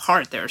taken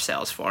apart their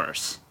sales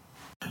force.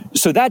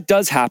 So that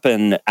does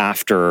happen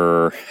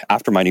after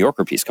my New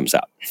Yorker piece comes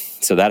out.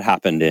 So that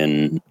happened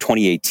in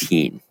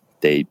 2018.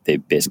 They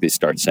basically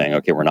start saying,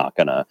 okay, we're not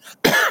gonna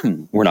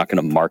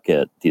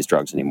market these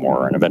drugs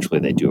anymore, and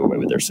eventually they do away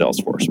with their sales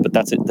force. But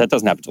that's it. That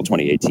doesn't happen until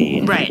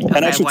 2018, right?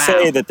 And I should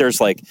say that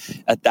there's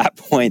at that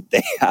point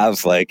they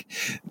have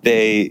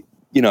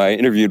I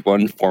interviewed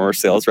one former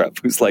sales rep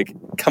who's like,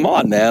 come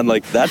on, man,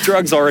 that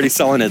drug's already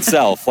selling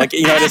itself. At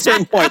a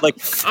certain point,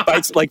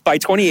 by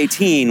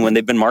 2018, when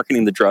they've been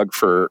marketing the drug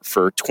for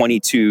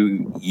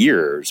 22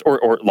 years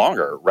or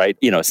longer, right?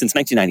 Since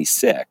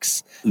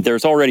 1996,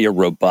 there's already a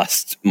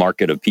robust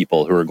market of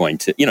people who are going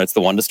to, it's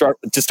the one to start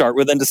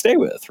with and to stay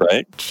with,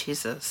 right?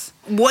 Jesus.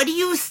 What do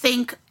you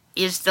think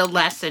is the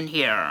lesson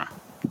here?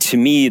 To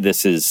me,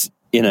 this is,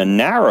 in a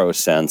narrow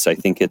sense, I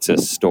think it's a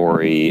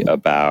story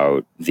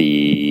about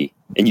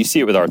and you see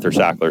it with Arthur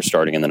Sackler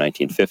starting in the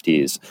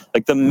 1950s,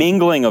 the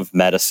mingling of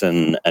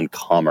medicine and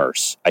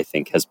commerce, I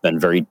think, has been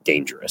very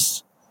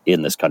dangerous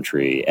in this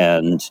country.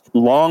 And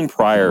long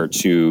prior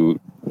to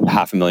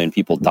 500,000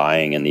 people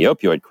dying in the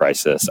opioid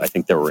crisis, I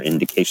think there were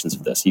indications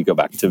of this. You go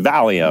back to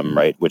Valium,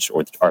 right, which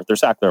Arthur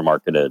Sackler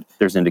marketed.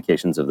 There's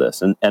indications of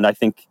this. And I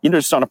think,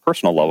 just on a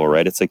personal level,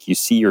 right, it's you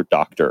see your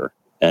doctor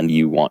and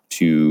you want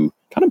to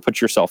kind of put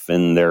yourself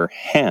in their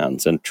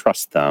hands and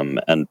trust them.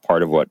 And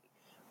part of what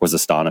was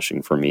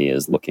astonishing for me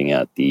is looking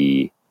at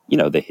the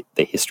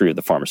history of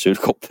the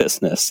pharmaceutical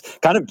business,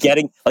 kind of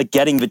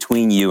getting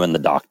between you and the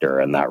doctor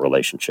and that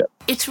relationship.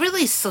 It's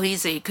really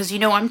sleazy because,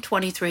 I'm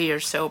 23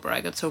 years sober. I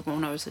got sober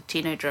when I was a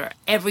teenager.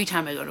 Every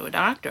time I go to a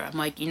doctor, I'm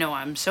like,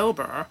 I'm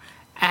sober.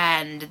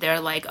 And they're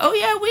like, oh,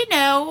 yeah, we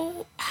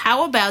know.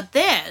 How about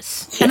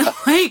this? And I'm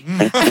like,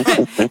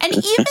 and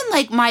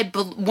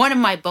even one of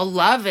my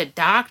beloved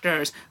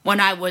doctors, when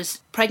I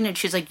was pregnant,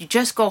 she's like, you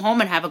just go home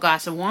and have a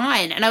glass of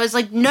wine. And I was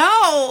like,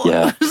 no.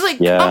 Yeah. I was like,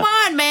 come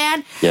on,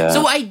 man. Yeah.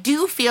 So I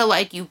do feel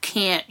like you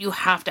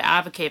have to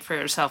advocate for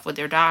yourself with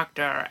your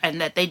doctor,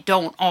 and that they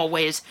don't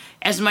always,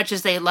 as much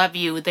as they love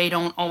you, they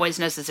don't always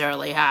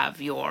necessarily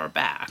have your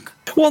back.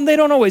 Well, and they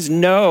don't always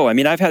know. I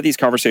mean, I've had these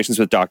conversations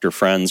with doctor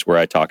friends where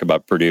I talk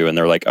about Purdue and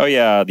they're like, oh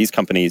yeah, these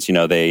companies,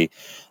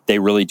 they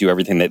really do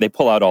everything. They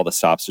pull out all the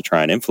stops to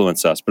try and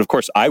influence us. But of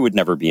course, I would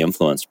never be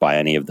influenced by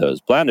any of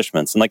those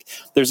blandishments. And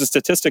there's a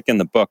statistic in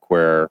the book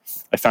where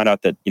I found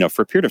out that,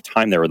 for a period of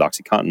time there with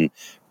OxyContin,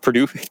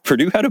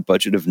 Purdue had a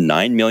budget of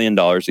 $9 million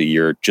a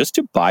year just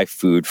to buy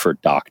food for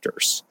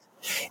doctors.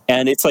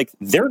 And it's like,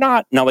 they're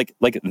not now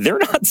they're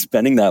not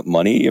spending that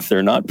money if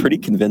they're not pretty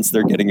convinced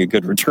they're getting a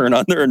good return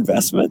on their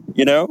investment,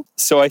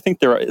 So I think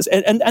there is,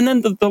 and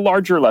then the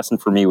larger lesson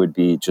for me would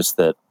be just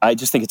that I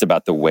just think it's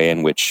about the way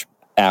in which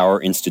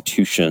our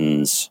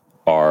institutions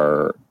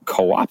are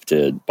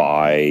co-opted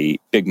by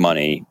big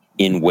money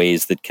in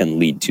ways that can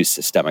lead to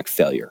systemic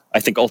failure. I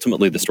think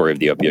ultimately the story of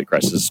the opioid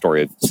crisis is a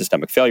story of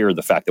systemic failure.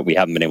 The fact that we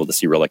haven't been able to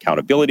see real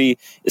accountability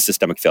is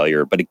systemic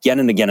failure. But again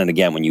and again and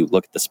again, when you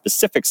look at the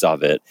specifics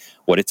of it,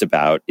 what it's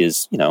about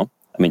is,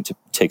 to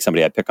take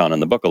somebody I pick on in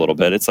the book a little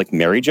bit, it's like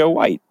Mary Jo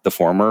White, the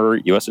former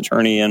U.S.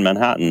 attorney in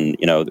Manhattan,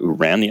 who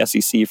ran the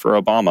SEC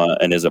for Obama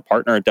and is a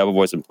partner at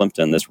Debevoise and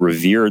Plimpton, this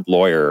revered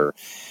lawyer.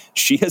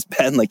 She has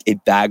been like a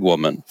bag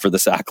woman for the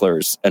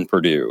Sacklers and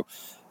Purdue.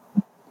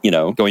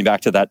 Going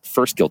back to that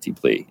first guilty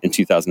plea in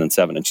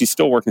 2007, and she's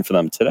still working for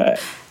them today.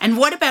 And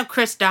what about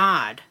Chris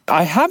Dodd?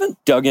 I haven't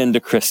dug into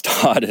Chris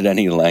Dodd at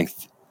any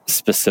length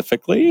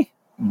specifically,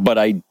 but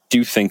I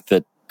do think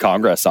that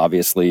Congress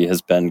obviously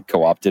has been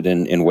co-opted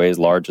in ways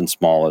large and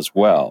small as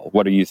well.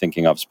 What are you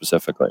thinking of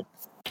specifically?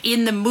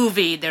 In the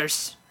movie,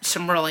 there's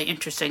some really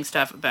interesting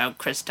stuff about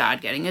Chris Dodd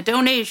getting a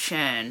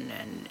donation,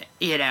 and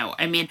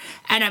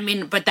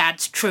but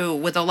that's true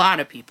with a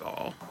lot of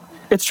people.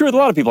 It's true with a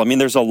lot of people.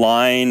 There's a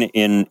line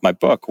in my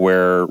book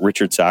where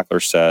Richard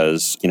Sackler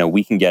says,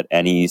 we can get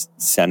any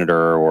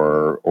senator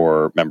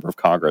or member of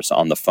Congress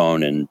on the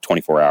phone in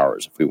 24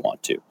 hours if we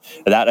want to.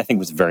 That, I think,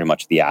 was very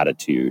much the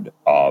attitude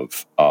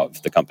of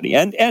the company.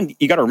 And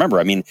you got to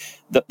remember,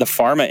 the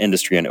pharma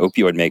industry and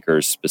opioid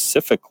makers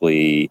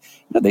specifically,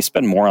 they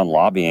spend more on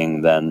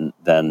lobbying than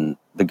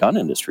the gun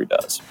industry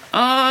does. Oh,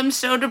 I'm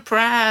so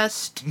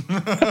depressed.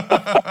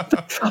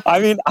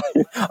 I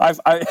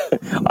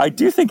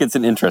do think it's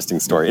an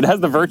interesting story. It has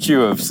the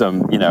virtue of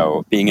some,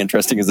 being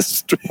interesting as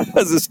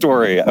a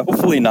story.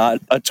 Hopefully not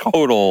a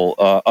total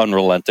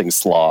unrelenting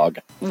slog.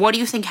 What do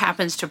you think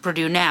happens to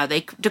Purdue now?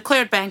 They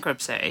declared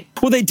bankruptcy.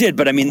 Well, they did,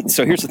 but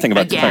so here's the thing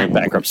about declaring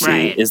bankruptcy,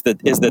 right, is that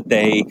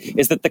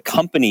the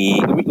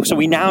company. So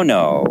we now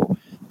know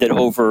that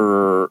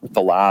over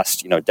the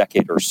last,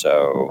 decade or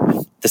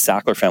so, the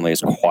Sackler family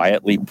is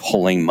quietly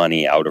pulling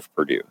money out of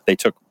Purdue. They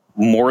took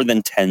more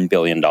than $10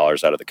 billion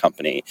out of the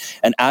company.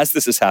 And as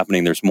this is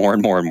happening, there's more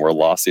and more and more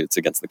lawsuits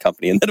against the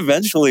company. And then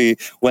eventually,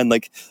 when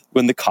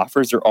the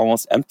coffers are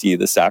almost empty,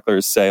 the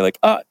Sacklers say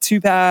too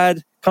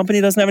bad.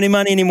 Company doesn't have any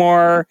money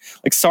anymore.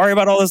 Sorry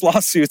about all those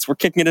lawsuits. We're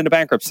kicking it into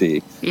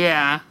bankruptcy.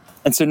 Yeah.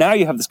 And so now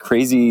you have this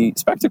crazy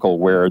spectacle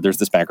where there's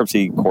this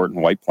bankruptcy court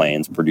in White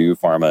Plains. Purdue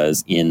Pharma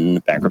is in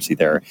bankruptcy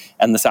there.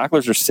 And the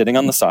Sacklers are sitting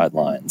on the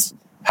sidelines,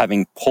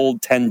 having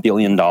pulled $10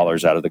 billion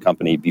out of the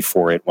company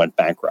before it went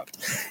bankrupt.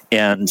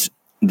 And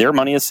their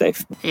money is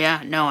safe.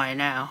 Yeah, no, I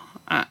know.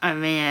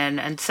 And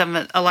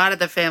a lot of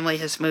the family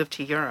has moved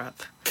to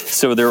Europe.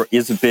 So there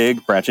is a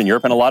big branch in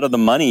Europe, and a lot of the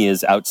money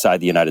is outside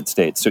the United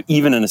States. So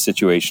even in a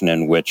situation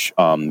in which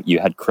you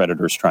had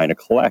creditors trying to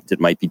collect, it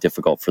might be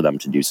difficult for them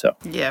to do so.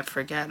 Yeah,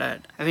 forget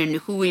it.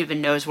 Who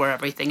even knows where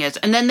everything is?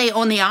 And then they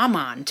own the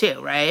Amman too,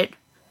 right?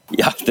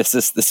 Yeah, this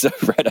is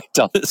right. I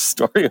tell this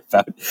story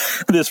about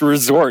this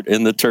resort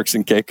in the Turks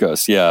and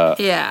Caicos.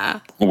 Yeah,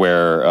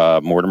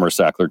 where Mortimer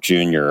Sackler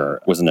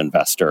Jr. was an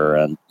investor,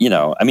 and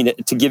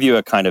to give you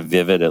a kind of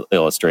vivid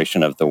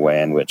illustration of the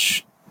way in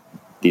which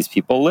these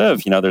people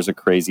live, there's a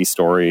crazy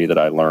story that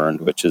I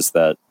learned, which is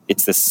that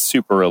it's this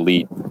super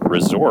elite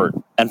resort,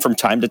 and from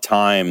time to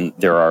time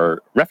there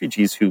are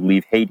refugees who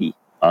leave Haiti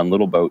on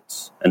little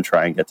boats and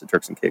try and get to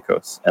Turks and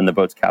Caicos, and the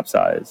boats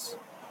capsize.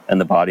 And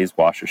the bodies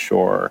wash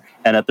ashore.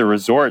 And at the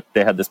resort,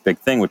 they had this big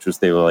thing, which was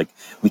they were like,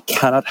 we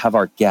cannot have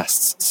our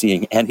guests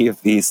seeing any of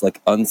these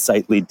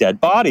unsightly dead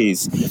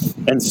bodies.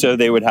 And so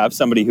they would have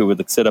somebody who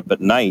would sit up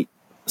at night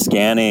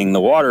scanning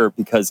the water,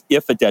 because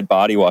if a dead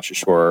body washed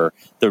ashore,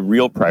 the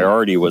real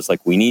priority was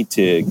we need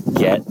to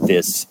get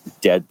this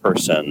dead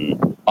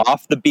person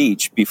off the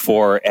beach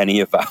before any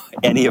of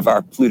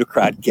our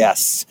plutocrat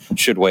guests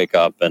should wake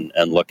up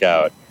and look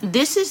out.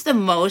 This is the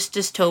most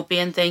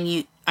dystopian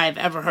thing I've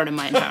ever heard in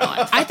my entire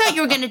life. I thought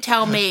you were going to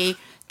tell me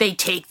they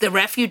take the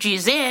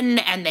refugees in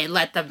and they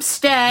let them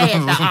stay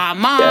at the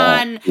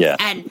Amman. Yeah.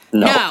 And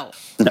no.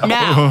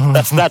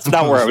 That's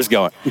not where I was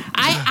going.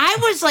 I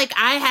was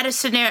I had a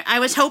scenario. I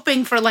was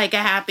hoping for a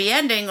happy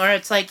ending where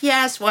it's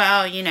yes,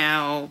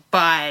 well,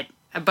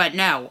 but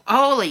no.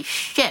 Holy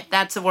shit,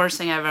 that's the worst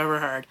thing I've ever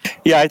heard.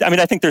 Yeah,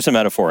 I think there's a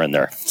metaphor in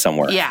there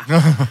somewhere. Yeah.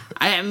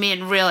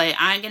 Really,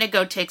 I'm going to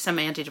go take some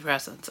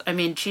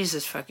antidepressants.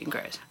 Jesus fucking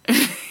Christ.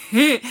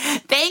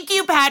 Thank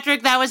you,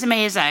 Patrick. That was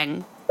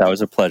amazing. That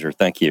was a pleasure.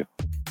 Thank you.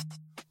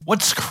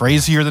 What's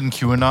crazier than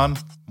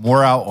QAnon?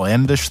 More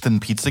outlandish than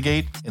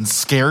Pizzagate? And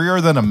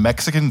scarier than a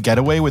Mexican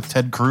getaway with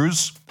Ted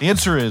Cruz? The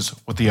answer is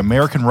what the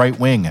American right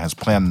wing has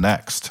planned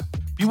next.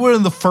 Be one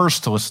of the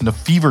first to listen to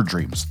Fever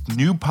Dreams, the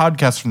new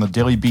podcast from the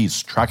Daily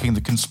Beast tracking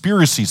the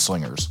conspiracy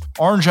slingers,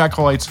 orange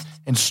acolytes,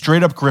 and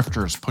straight-up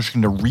grifters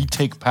pushing to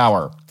retake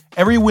power.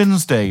 Every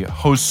Wednesday,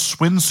 hosts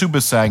Swin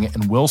Subasang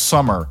and Will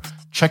Sommer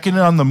check in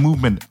on the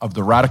movement of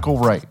the radical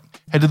right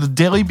Head to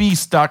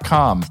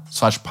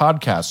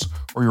thedailybeast.com/podcasts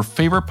or your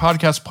favorite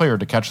podcast player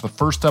to catch the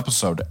first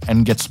episode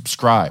and get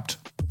subscribed.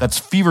 That's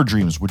Fever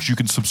Dreams, which you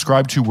can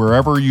subscribe to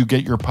wherever you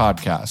get your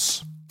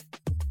podcasts.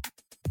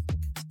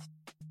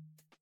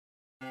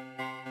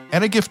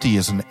 Anna Gifty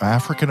is an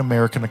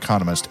African-American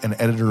economist and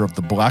editor of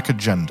The Black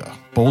Agenda,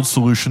 Bold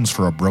Solutions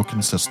for a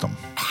Broken System.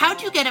 How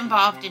do you get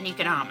involved in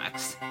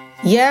economics?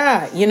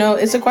 Yeah,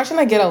 it's a question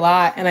I get a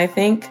lot. And I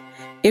think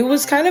it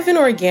was kind of an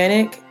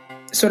organic,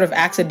 sort of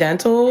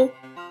accidental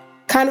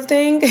kind of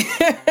thing.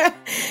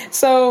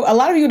 So a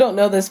lot of you don't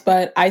know this,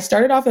 but I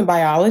started off in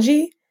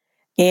biology.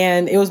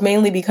 And it was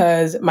mainly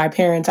because my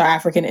parents are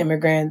African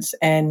immigrants.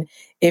 And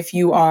if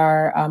you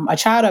are a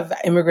child of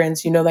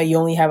immigrants, you know that you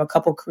only have a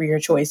couple career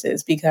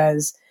choices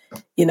because,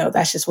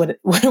 that's just what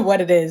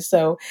it is.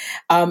 So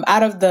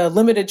out of the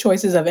limited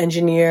choices of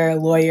engineer,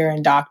 lawyer,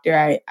 and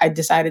doctor, I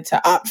decided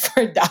to opt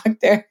for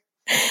doctor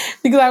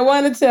because I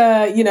wanted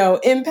to,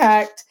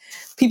 impact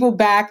people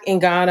back in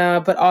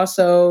Ghana, but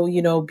also,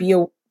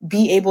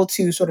 be able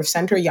to sort of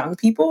center young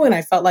people. And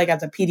I felt like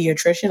as a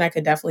pediatrician, I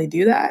could definitely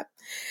do that.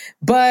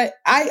 But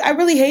I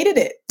really hated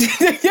it.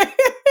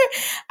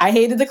 I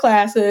hated the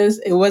classes.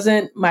 It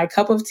wasn't my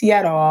cup of tea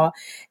at all.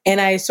 And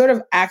I sort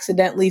of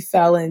accidentally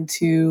fell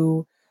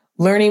into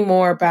learning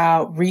more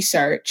about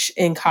research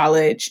in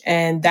college.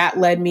 And that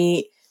led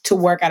me to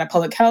work at a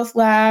public health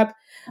lab,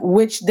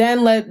 which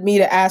then led me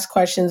to ask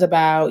questions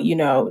about,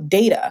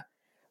 data,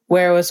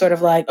 where it was sort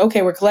of like,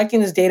 okay, we're collecting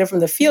this data from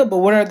the field, but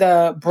what are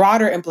the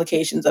broader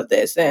implications of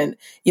this? And,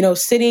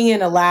 sitting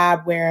in a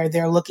lab where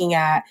they're looking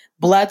at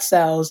blood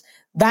cells,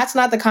 that's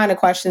not the kind of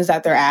questions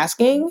that they're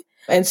asking.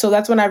 And so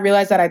that's when I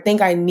realized that I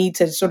think I need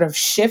to sort of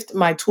shift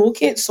my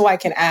toolkit so I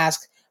can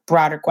ask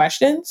broader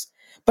questions.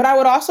 But I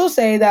would also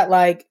say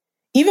that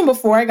even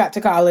before I got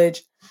to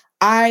college,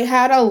 I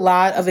had a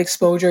lot of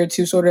exposure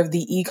to sort of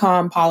the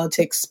econ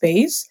politics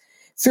space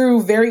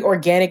through very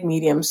organic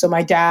mediums. So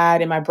my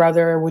dad and my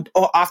brother would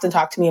often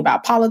talk to me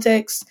about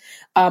politics.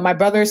 My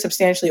brother is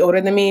substantially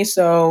older than me,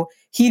 so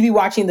he'd be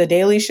watching The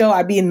Daily Show.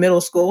 I'd be in middle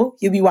school.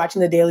 He'd be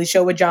watching The Daily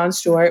Show with Jon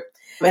Stewart.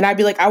 And I'd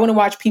be like, I want to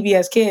watch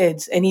PBS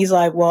Kids. And he's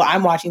like, well,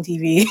 I'm watching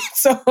TV.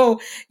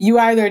 So you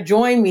either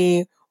join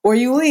me or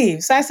you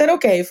leave. So I said,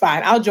 okay,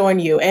 fine, I'll join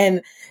you.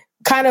 And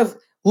kind of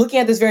looking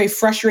at this very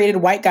frustrated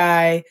white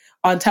guy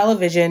on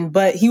television,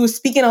 but he was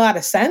speaking a lot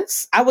of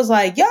sense. I was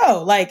like,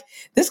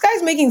 this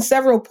guy's making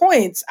several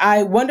points.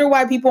 I wonder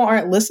why people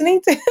aren't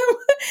listening to him,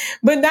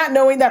 but not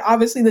knowing that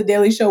obviously The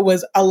Daily Show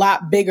was a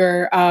lot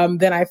bigger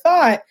than I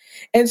thought.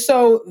 And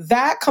so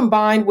that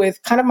combined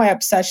with kind of my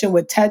obsession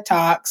with TED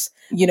Talks,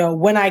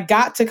 when I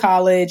got to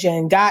college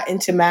and got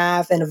into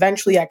math and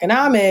eventually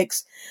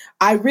economics,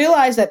 I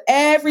realized that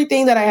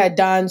everything that I had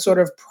done sort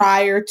of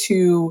prior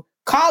to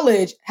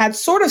college had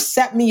sort of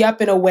set me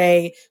up in a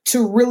way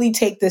to really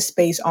take this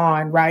space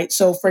on, right?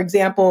 So for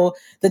example,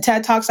 the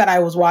TED Talks that I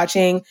was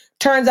watching,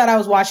 turns out I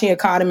was watching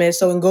economists.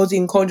 So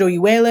Ngozi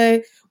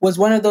Okonjo-Iweala was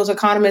one of those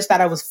economists that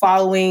I was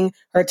following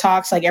her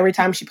talks. Like every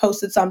time she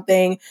posted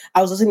something,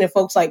 I was listening to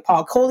folks like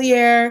Paul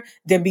Collier,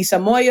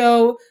 Dambisa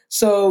Moyo.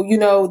 So,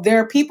 there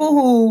are people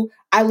who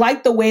I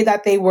liked the way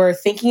that they were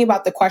thinking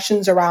about the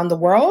questions around the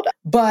world,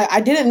 but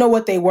I didn't know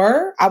what they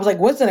were. I was like,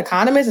 what's an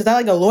economist? Is that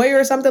like a lawyer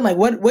or something? Like,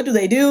 what do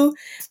they do?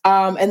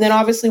 And then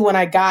obviously when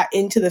I got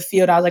into the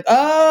field, I was like,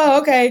 oh,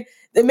 okay.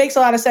 It makes a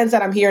lot of sense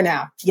that I'm here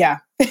now. Yeah.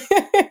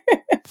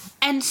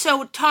 And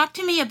so talk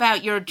to me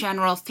about your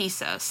general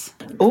thesis.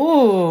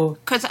 Ooh.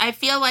 Because I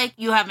feel like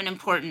you have an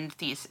important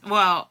thesis.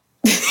 Well,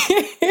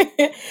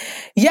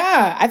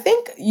 yeah, I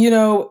think,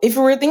 if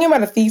we're thinking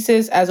about a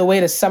thesis as a way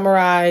to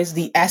summarize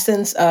the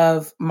essence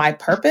of my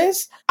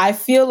purpose, I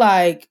feel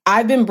like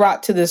I've been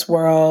brought to this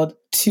world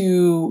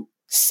to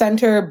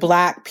center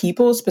Black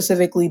people,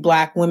 specifically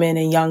Black women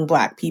and young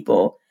Black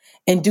people,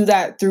 and do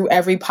that through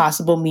every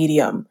possible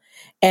medium.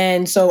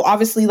 And so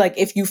obviously,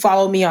 if you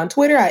follow me on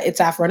Twitter, it's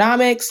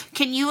Afronomics.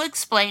 Can you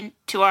explain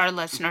to our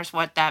listeners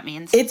what that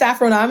means? It's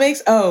Afronomics.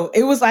 Oh,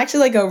 it was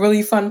actually a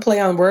really fun play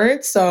on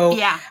words. So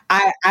yeah.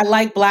 I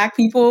like Black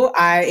people.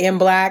 I am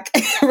Black,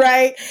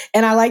 right?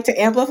 And I like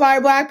to amplify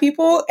Black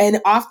people.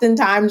 And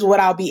oftentimes what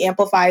I'll be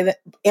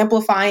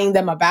amplifying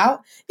them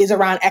about is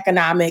around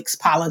economics,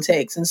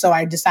 politics. And so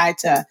I decide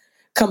to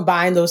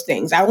combine those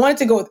things. I wanted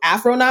to go with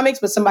Afronomics,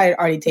 but somebody had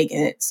already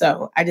taken it.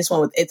 So I just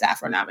went with It's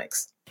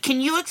Afronomics. Can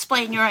you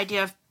explain your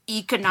idea of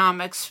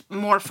economics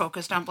more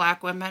focused on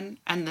Black women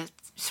and the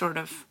sort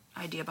of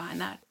idea behind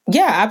that?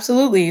 Yeah,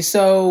 absolutely.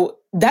 So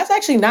that's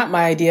actually not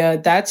my idea.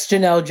 That's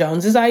Janelle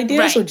Jones's idea.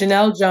 Right. So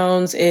Janelle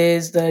Jones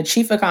is the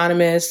chief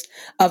economist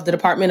of the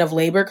Department of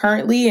Labor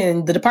currently.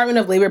 And the Department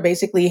of Labor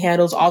basically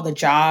handles all the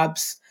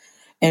jobs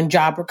and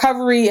job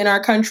recovery in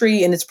our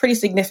country. And it's pretty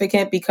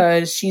significant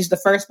because she's the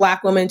first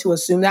Black woman to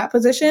assume that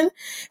position.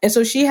 And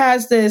so she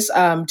has this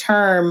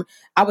term,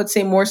 I would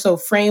say more so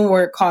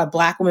framework called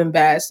Black Women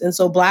Best. And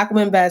so Black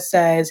Women Best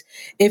says,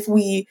 if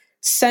we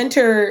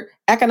center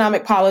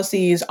economic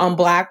policies on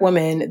Black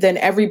women, then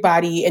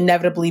everybody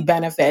inevitably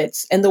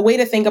benefits. And the way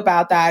to think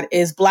about that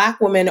is Black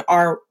women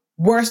are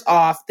worse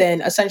off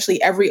than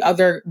essentially every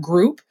other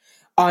group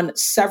on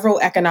several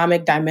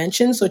economic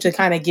dimensions. So to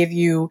kind of give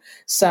you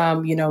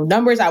some,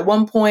 numbers, at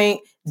one point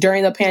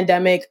during the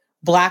pandemic,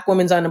 Black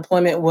women's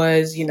unemployment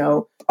was,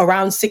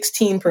 around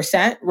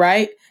 16%,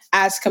 right?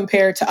 As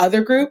compared to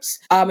other groups.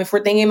 If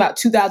we're thinking about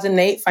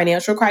 2008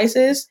 financial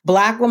crisis,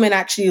 Black women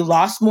actually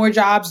lost more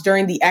jobs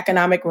during the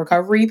economic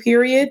recovery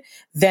period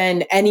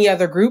than any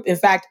other group. In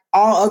fact,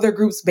 all other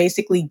groups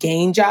basically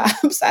gained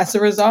jobs as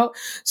a result.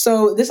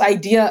 So this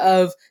idea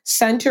of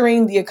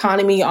centering the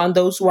economy on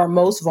those who are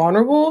most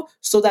vulnerable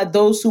so that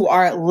those who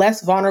are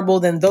less vulnerable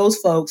than those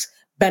folks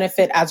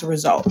benefit as a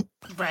result.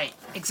 Right,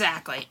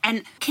 exactly.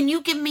 And can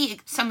you give me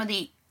some of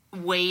the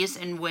ways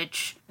in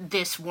which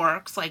this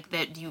works, like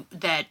that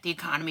the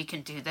economy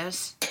can do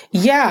this?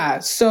 Yeah.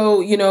 So,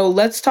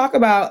 let's talk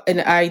about an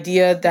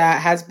idea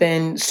that has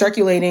been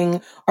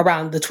circulating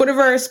around the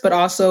Twitterverse, but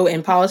also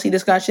in policy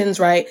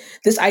discussions, right?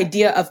 This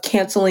idea of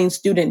canceling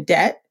student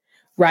debt,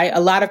 right?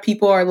 A lot of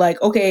people are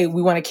like, okay,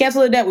 we want to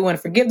cancel the debt, we want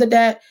to forgive the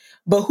debt,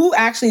 but who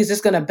actually is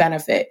this going to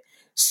benefit?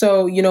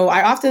 So,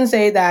 I often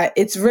say that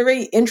it's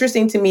very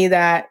interesting to me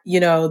that,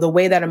 the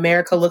way that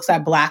America looks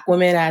at Black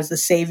women as the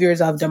saviors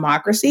of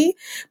democracy,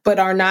 but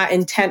are not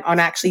intent on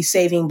actually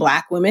saving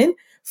Black women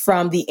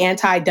from the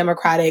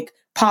anti-democratic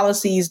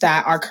policies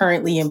that are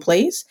currently in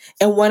place.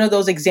 And one of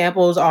those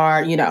examples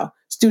are,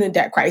 student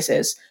debt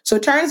crisis. So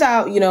it turns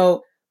out,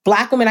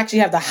 Black women actually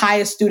have the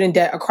highest student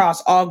debt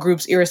across all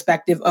groups,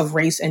 irrespective of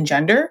race and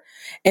gender.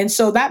 And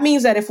so that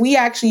means that if we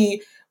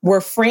actually were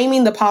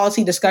framing the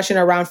policy discussion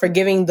around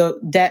forgiving the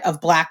debt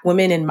of Black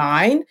women in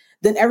mind,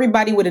 then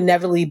everybody would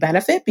inevitably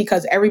benefit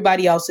because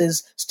everybody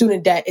else's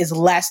student debt is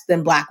less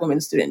than Black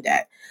women's student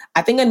debt.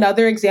 I think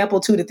another example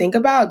too to think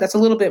about that's a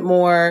little bit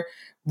more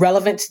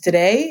relevant to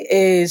today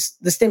is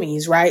the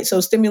stimmies, right?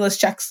 So stimulus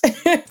checks.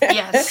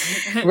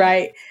 Yes.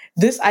 Right.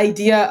 This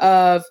idea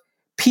of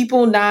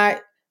people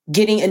not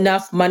getting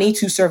enough money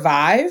to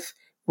survive,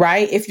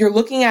 right? If you're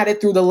looking at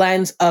it through the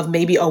lens of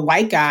maybe a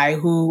white guy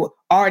who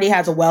already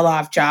has a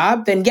well-off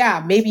job, then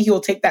yeah, maybe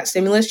he'll take that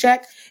stimulus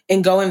check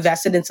and go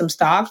invest it in some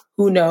stocks.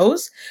 Who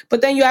knows?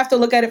 But then you have to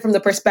look at it from the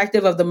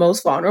perspective of the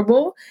most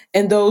vulnerable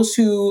and those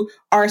who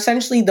are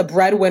essentially the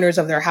breadwinners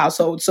of their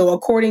household. So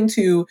according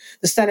to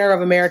the Center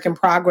of American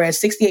Progress,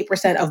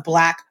 68% of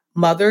Black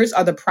mothers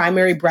are the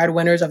primary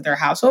breadwinners of their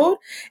household.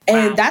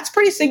 And Wow. That's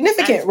pretty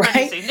significant, That's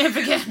right? pretty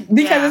significant.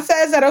 Because it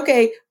says that,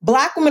 okay,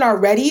 Black women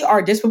already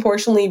are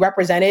disproportionately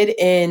represented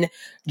in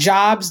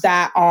jobs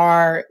that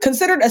are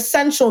considered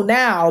essential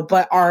now,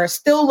 but are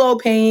still low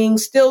paying,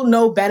 still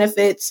no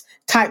benefits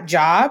type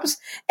jobs.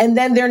 And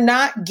then they're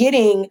not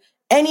getting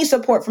any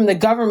support from the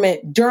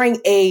government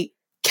during a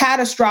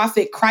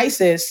catastrophic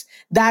crisis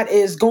that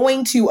is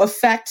going to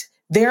affect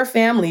their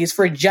families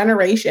for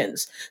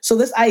generations. So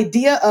this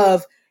idea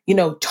of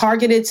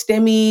targeted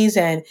stimmies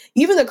and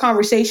even the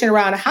conversation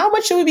around how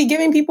much should we be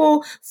giving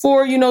people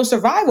for,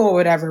 survival or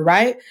whatever,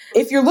 right?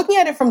 If you're looking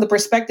at it from the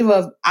perspective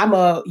of I'm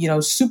a,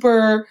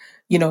 super,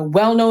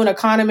 well-known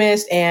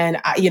economist and,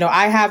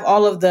 I have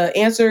all of the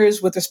answers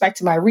with respect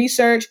to my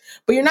research,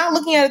 but you're not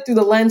looking at it through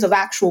the lens of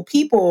actual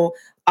people,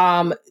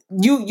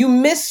 you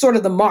miss sort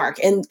of the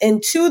mark.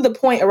 And to the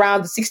point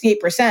around the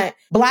 68%,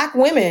 Black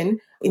women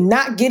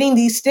not getting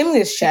these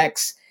stimulus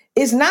checks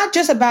is not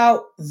just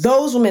about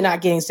those women not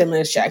getting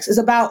stimulus checks. It's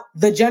about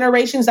the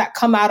generations that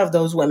come out of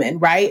those women,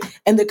 right?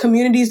 And the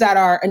communities that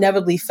are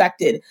inevitably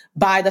affected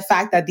by the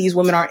fact that these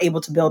women aren't able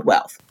to build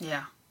wealth.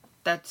 Yeah,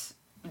 that's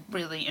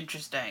really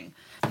interesting.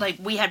 Like,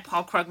 we had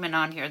Paul Krugman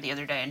on here the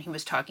other day, and he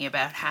was talking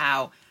about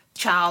how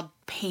child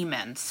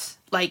payments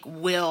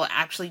will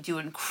actually do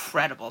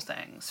incredible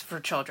things for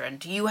children.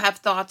 Do you have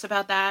thoughts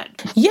about that?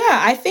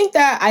 Yeah, I think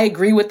that I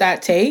agree with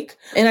that take.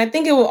 And I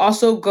think it will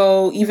also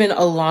go even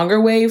a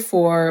longer way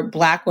for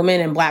Black women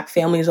and Black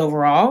families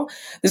overall.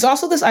 There's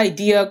also this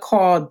idea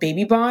called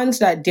baby bonds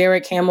that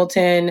Derek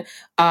Hamilton,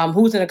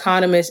 who's an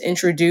economist,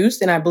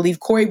 introduced. And I believe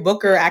Cory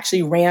Booker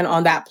actually ran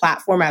on that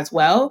platform as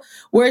well.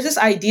 Whereas this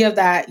idea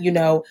that,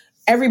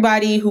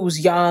 everybody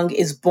who's young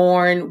is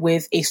born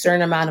with a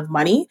certain amount of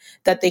money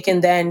that they can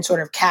then sort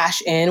of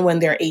cash in when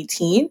they're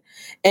 18.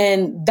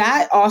 And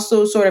that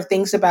also sort of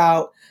thinks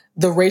about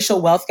the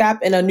racial wealth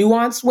gap in a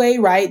nuanced way,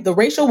 right? The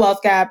racial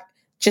wealth gap,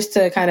 just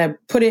to kind of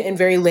put it in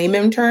very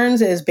layman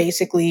terms, is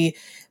basically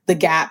the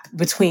gap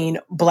between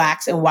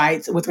Blacks and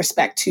whites with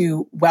respect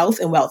to wealth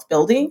and wealth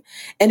building.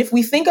 And if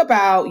we think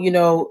about,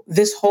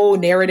 this whole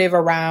narrative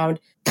around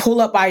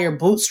pull up by your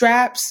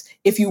bootstraps,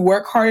 if you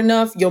work hard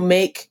enough, you'll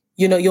make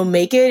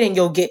it and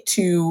you'll get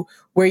to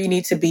where you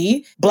need to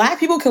be. Black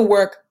people can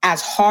work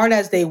as hard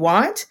as they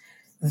want.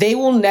 They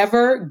will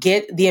never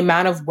get the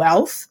amount of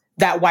wealth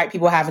that white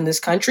people have in this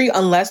country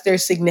unless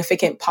there's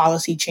significant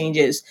policy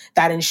changes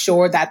that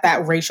ensure that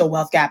that racial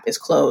wealth gap is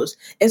closed.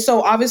 And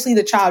so obviously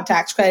the child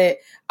tax credit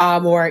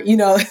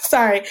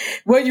sorry,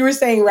 what you were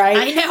saying, right?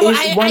 I know.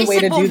 Is one way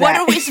to do that. What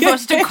are we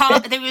supposed to call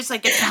it? They was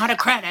like, it's not a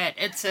credit.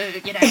 It's a,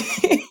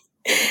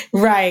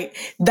 Right.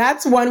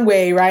 That's one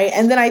way, right?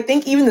 And then I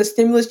think even the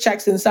stimulus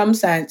checks in some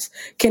sense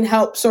can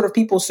help sort of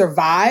people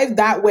survive.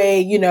 That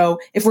way,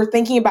 if we're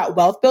thinking about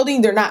wealth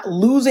building, they're not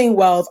losing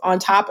wealth on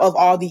top of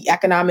all the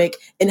economic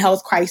and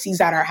health crises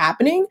that are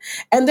happening.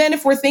 And then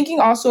if we're thinking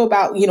also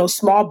about,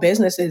 small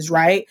businesses,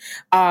 right?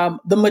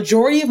 The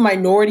majority of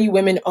minority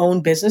women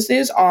owned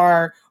businesses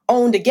are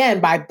owned again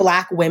by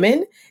Black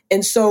women.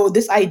 And so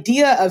this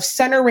idea of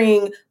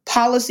centering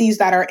policies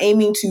that are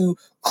aiming to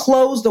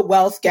close the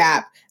wealth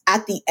gap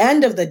at the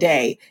end of the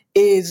day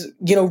is,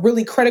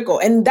 really critical.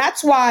 And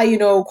that's why,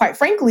 quite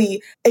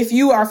frankly, if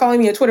you are following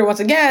me on Twitter,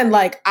 once again,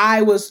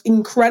 I was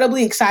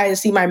incredibly excited to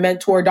see my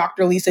mentor,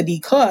 Dr. Lisa D.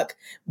 Cook,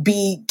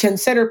 be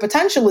considered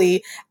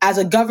potentially as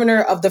a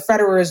governor of the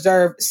Federal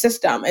Reserve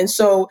System. And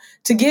so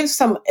to give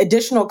some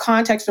additional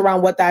context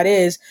around what that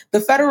is, the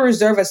Federal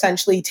Reserve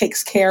essentially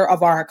takes care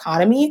of our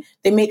economy.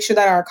 They make sure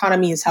that our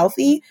economy is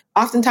healthy.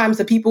 Oftentimes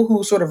the people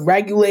who sort of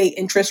regulate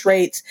interest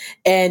rates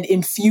and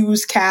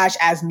infuse cash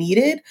as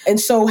needed. And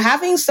so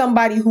having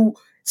somebody who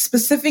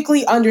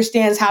specifically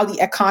understands how the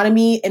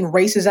economy and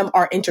racism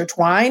are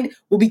intertwined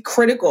will be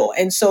critical.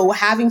 And so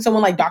having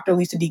someone like Dr.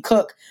 Lisa D.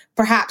 Cook,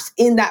 perhaps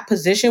in that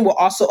position, will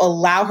also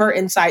allow her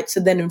insights to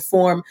then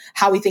inform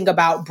how we think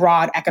about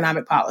broad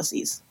economic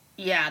policies.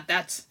 Yeah,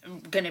 that's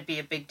going to be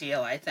a big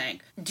deal, I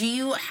think. Do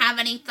you have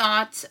any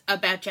thoughts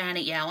about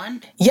Janet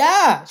Yellen?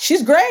 Yeah,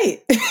 she's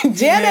great.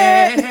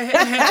 Janet!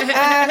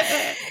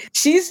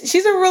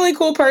 She's a really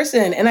cool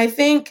person. And I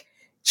think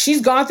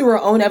she's gone through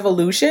her own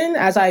evolution,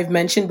 as I've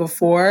mentioned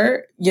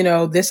before,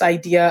 this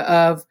idea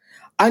of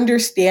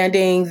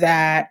understanding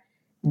that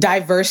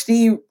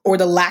diversity or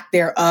the lack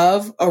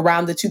thereof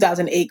around the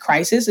 2008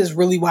 crisis is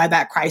really why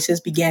that crisis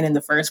began in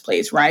the first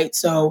place, right?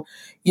 So,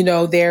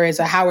 there is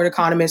a Howard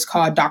economist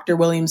called Dr.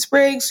 William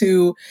Spriggs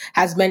who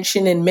has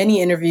mentioned in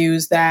many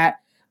interviews that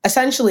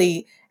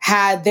essentially,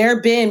 had there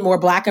been more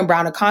Black and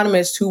brown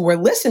economists who were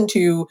listened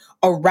to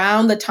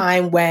around the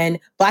time when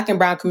Black and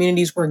brown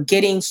communities were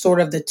getting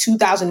sort of the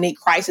 2008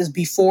 crisis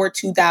before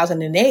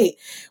 2008,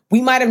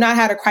 we might have not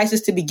had a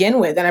crisis to begin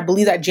with. And I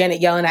believe that Janet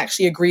Yellen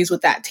actually agrees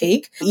with that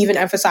take, even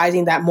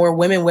emphasizing that more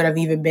women would have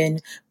even been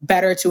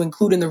better to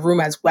include in the room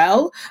as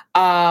well.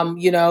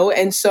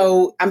 And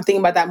so I'm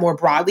thinking about that more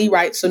broadly,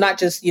 right? So not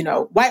just,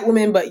 white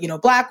women, but,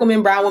 Black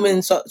women, brown women,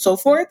 and so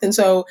forth. And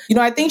so,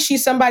 I think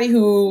she's somebody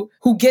who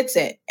gets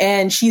it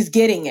and she's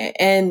getting it.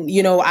 And,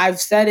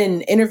 I've said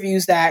in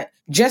interviews that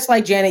just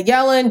like Janet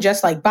Yellen,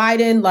 just like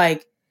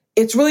Biden,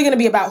 it's really going to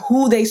be about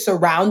who they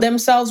surround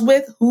themselves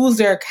with, who's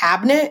their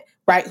cabinet,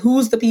 right?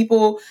 Who's the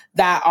people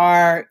that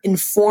are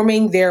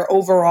informing their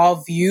overall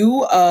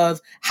view of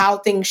how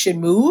things should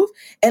move.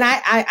 And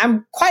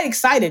I'm quite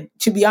excited,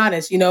 to be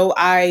honest.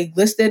 I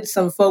listed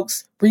some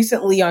folks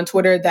recently on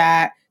Twitter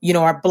that,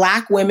 are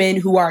Black women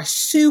who are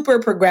super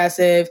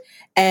progressive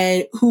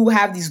and who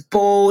have these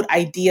bold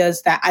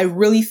ideas that I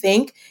really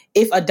think,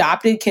 if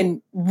adopted,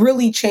 can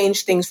really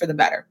change things for the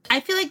better. I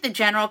feel like the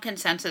general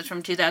consensus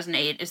from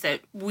 2008 is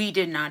that we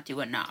did not do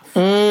enough.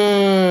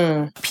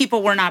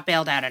 People were not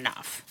bailed out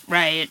enough,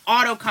 right?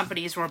 Auto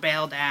companies were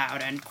bailed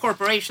out and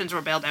corporations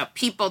were bailed out.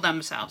 People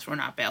themselves were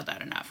not bailed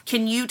out enough.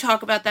 Can you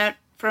talk about that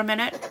for a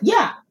minute?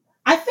 Yeah,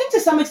 I think to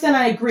some extent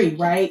I agree,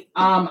 right?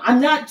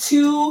 I'm not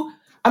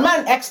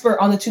an expert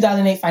on the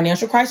 2008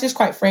 financial crisis.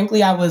 Quite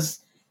frankly,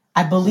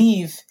 I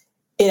believe,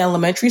 in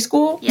elementary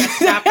school. Yeah,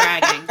 stop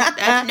bragging.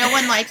 No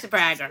one likes a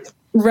bragger.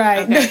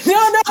 Right. Okay.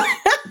 No.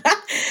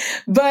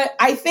 But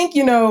I think,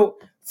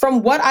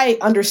 from what I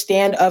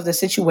understand of the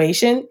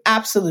situation,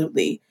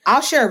 absolutely.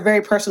 I'll share a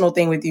very personal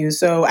thing with you.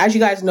 So as you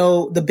guys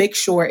know, The Big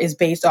Short is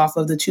based off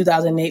of the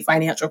 2008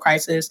 financial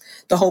crisis.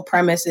 The whole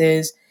premise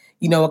is,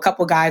 a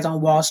couple guys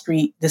on Wall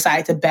Street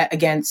decided to bet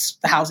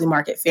against the housing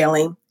market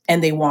failing,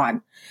 and they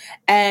won.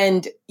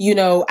 And,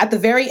 at the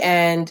very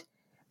end,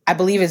 I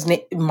believe his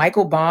name,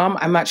 Michael Baum.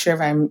 I'm not sure if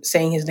I'm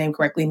saying his name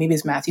correctly. Maybe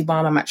it's Matthew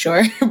Baum. I'm not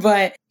sure.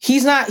 But he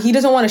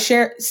doesn't want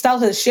to sell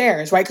his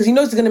shares, right? Because he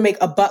knows he's going to make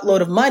a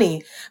buttload of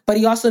money, but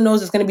he also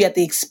knows it's going to be at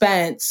the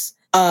expense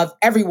of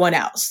everyone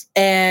else.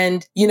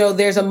 And,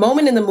 there's a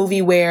moment in the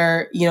movie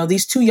where,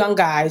 these two young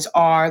guys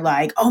are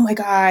like, oh my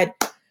God,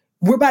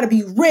 we're about to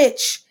be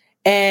rich.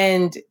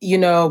 And,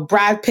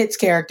 Brad Pitt's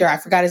character, I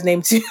forgot his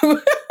name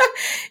too,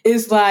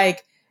 is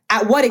like,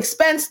 at what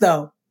expense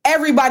though?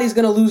 Everybody's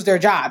going to lose their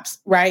jobs,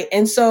 right?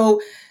 And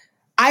so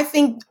I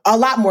think a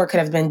lot more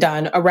could have been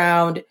done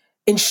around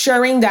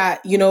ensuring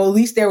that, at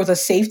least there was a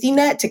safety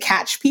net to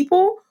catch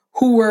people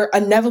who were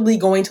inevitably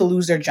going to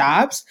lose their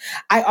jobs.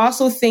 I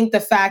also think the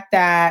fact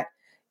that,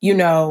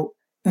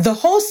 the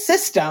whole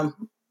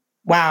system,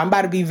 wow, I'm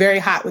about to be very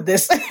hot with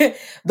this.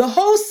 The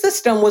whole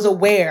system was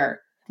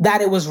aware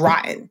that it was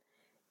rotten.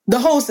 The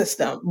whole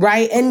system,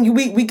 right? And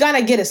we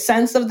gotta get a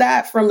sense of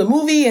that from the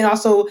movie and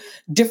also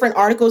different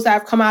articles that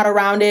have come out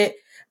around it.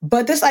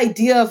 But this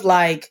idea of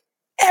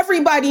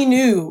everybody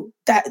knew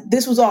that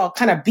this was all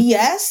kind of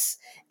BS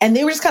and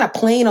they were just kind of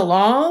playing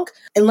along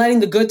and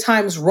letting the good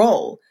times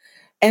roll.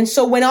 And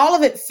so when all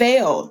of it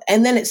failed,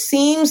 and then it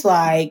seems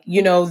like,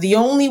 the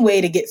only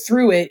way to get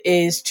through it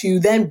is to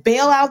then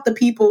bail out the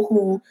people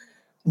who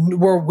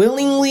were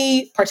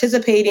willingly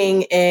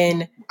participating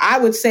in, I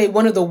would say,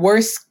 one of the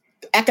worst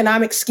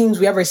economic schemes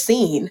we ever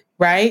seen,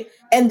 right?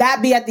 And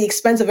that be at the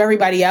expense of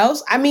everybody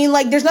else. I mean,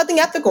 like, there's nothing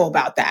ethical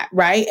about that,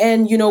 right?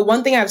 And,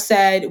 one thing I've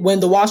said when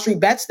the Wall Street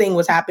bets thing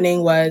was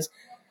happening was,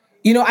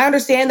 I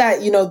understand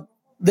that,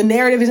 the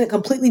narrative isn't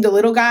completely the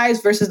little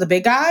guys versus the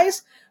big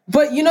guys.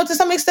 But, to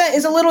some extent,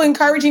 it's a little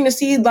encouraging to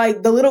see,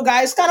 like, the little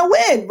guys kind of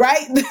win,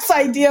 right? This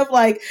idea of,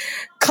 like,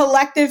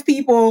 collective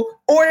people,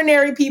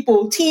 ordinary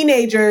people,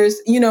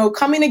 teenagers,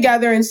 coming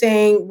together and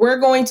saying, we're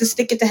going to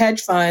stick it to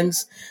hedge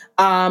funds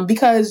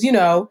because,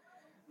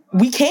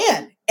 we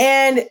can.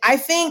 And I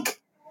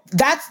think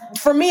that's,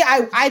 for me,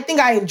 I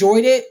think I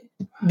enjoyed it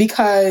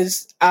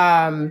because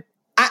I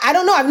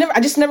don't know. I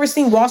just never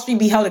seen Wall Street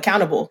be held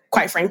accountable,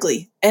 quite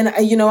frankly. And,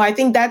 I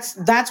think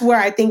that's where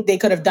I think they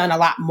could have done a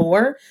lot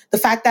more. The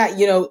fact that,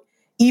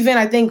 even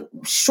I think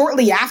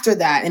shortly after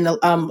that, and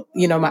one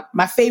of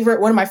my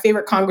favorite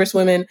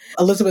congresswomen,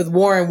 Elizabeth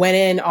Warren, went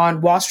in on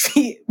Wall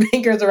Street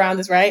bankers around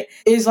this, right?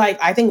 Is like,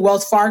 I think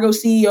Wells Fargo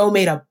CEO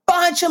made a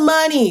bunch of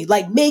money,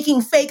 like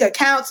making fake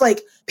accounts.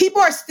 Like,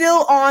 people are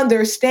still on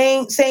their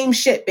same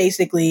shit,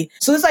 basically.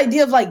 So this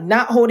idea of like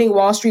not holding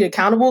Wall Street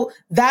accountable,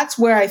 that's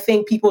where I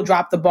think people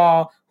dropped the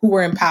ball who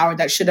were in power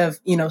that should have,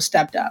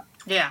 stepped up.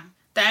 Yeah,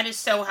 that is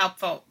so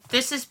helpful.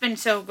 This has been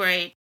so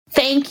great.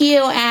 Thank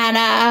you,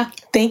 Anna.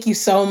 Thank you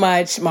so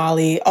much,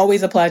 Molly.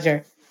 Always a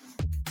pleasure.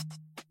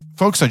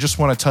 Folks, I just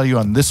want to tell you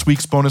on this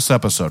week's bonus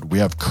episode, we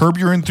have Curb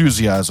Your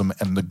Enthusiasm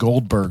and the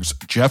Goldbergs'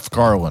 Jeff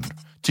Garland.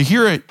 To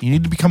hear it, you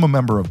need to become a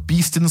member of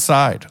Beast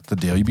Inside, the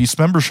Daily Beast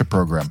membership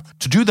program.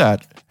 To do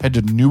that, head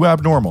to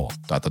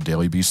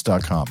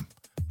newabnormal.thedailybeast.com.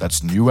 That's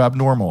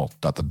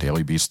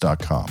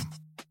newabnormal.thedailybeast.com.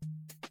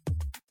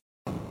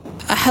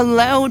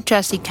 Hello,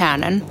 Jesse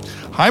Cannon.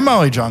 Hi,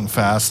 Molly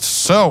Jong-Fast.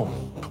 So,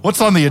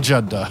 what's on the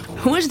agenda?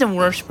 Who is the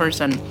worst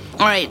person?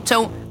 All right,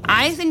 so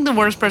I think the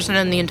worst person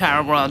in the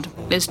entire world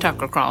is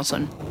Tucker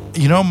Carlson.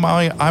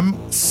 Molly,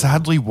 I'm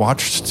sadly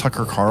watched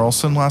Tucker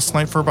Carlson last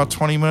night for about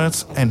 20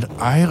 minutes, and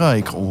I,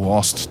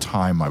 lost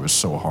time. I was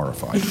so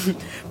horrified.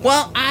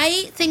 Well,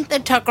 I think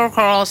that Tucker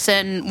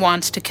Carlson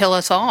wants to kill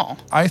us all.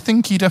 I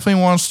think he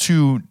definitely wants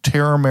to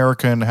tear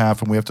America in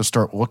half, and we have to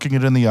start looking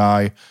it in the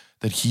eye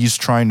that he's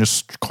trying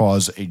to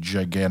cause a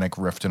gigantic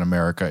rift in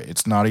America.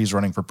 It's not he's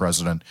running for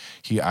president.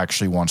 He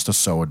actually wants to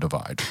sow a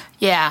divide.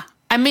 Yeah.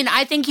 I mean,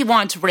 I think he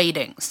wants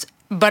ratings.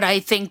 But I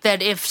think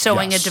that if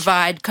sowing a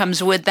divide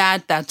comes with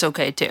that, that's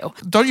okay too.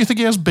 Don't you think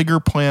he has bigger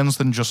plans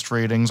than just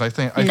ratings? I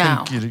think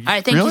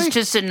he's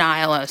just a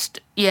nihilist.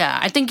 Yeah,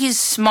 I think he's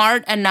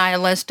smart and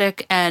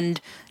nihilistic,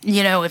 and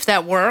if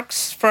that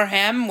works for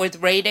him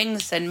with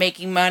ratings and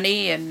making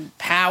money and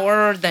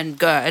power, then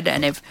good.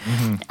 And if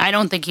I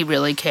don't think he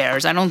really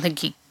cares. I don't think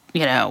he,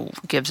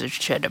 gives a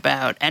shit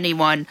about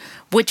anyone,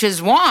 which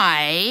is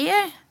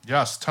why.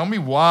 Yes, tell me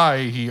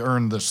why he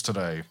earned this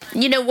today.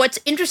 What's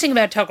interesting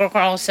about Tucker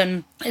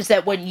Carlson is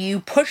that when you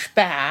push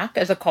back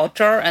as a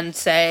culture and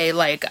say,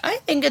 like, I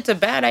think it's a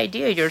bad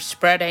idea you're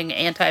spreading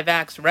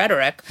anti-vax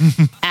rhetoric,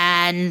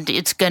 and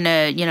it's going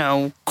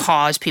to,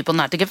 cause people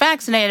not to get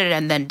vaccinated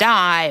and then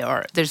die,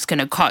 or there's going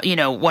to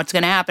what's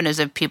going to happen is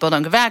if people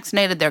don't get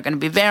vaccinated, there are going to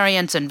be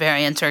variants, and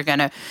variants are going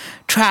to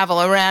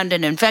travel around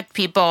and infect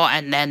people,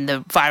 and then the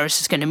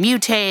virus is going to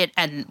mutate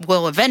and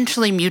will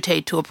eventually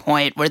mutate to a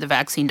point where the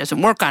vaccine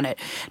doesn't work on it.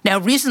 Now,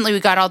 recently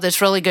we got all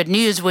this really good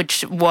news,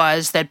 which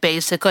was that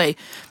basically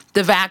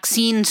the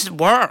vaccines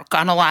work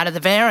on a lot of the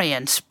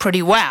variants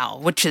pretty well,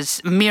 which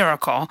is a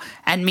miracle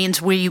and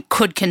means we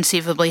could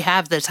conceivably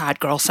have this hot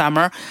girl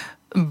summer.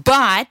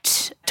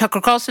 But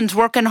Tucker Carlson's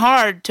working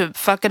hard to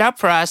fuck it up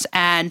for us.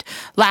 And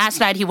last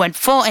night he went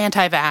full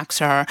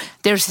anti-vaxxer.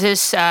 There's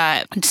this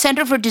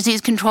Center for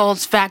Disease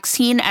Control's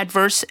vaccine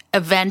adverse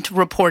event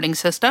reporting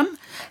system.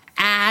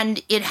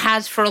 And it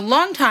has for a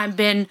long time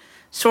been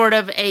sort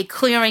of a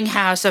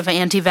clearinghouse of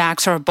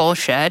anti-vaxxer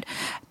bullshit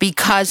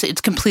because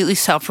it's completely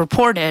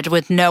self-reported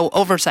with no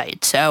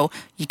oversight. So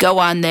you go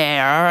on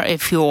there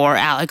if you're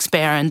Alex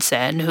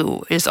Berenson,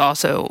 who is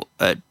also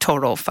a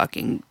total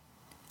fucking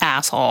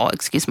asshole,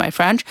 excuse my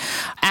French,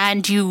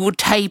 and you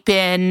type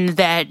in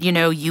that,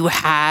 you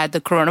had the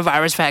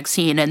coronavirus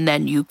vaccine and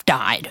then you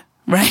died,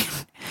 right?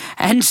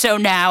 And so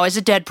now, as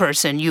a dead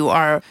person, you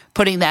are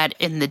putting that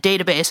in the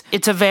database.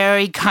 It's a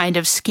very kind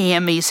of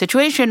scammy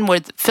situation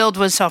filled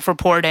with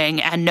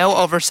self-reporting and no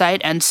oversight.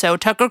 And so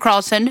Tucker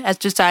Carlson has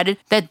decided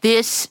that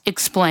this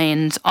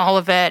explains all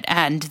of it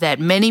and that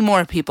many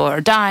more people are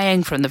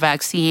dying from the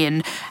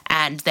vaccine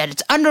and that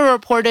it's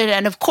underreported.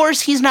 And of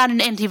course, he's not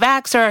an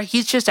anti-vaxxer.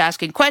 He's just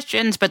asking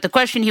questions. But the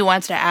question he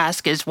wants to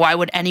ask is, why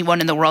would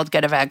anyone in the world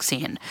get a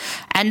vaccine?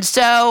 And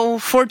so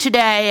for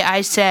today,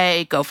 I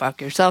say, go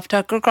fuck yourself,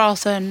 Tucker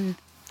Carlson.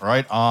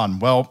 Right on.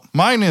 Well,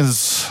 mine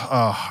is,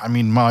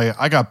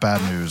 I got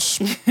bad news.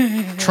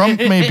 Trump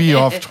may be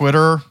off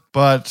Twitter,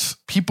 but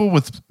people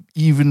with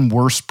even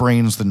worse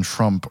brains than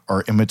Trump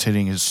are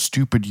imitating his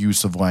stupid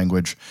use of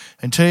language.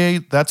 And today,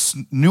 that's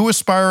new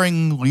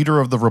aspiring leader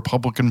of the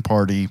Republican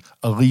Party,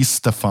 Elise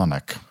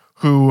Stefanik,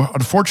 who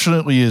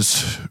unfortunately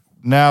is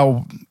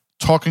now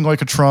talking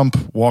like a Trump,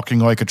 walking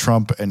like a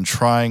Trump, and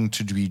trying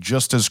to be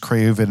just as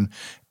craven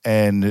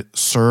and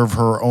serve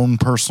her own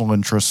personal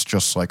interests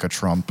just like a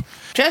Trump.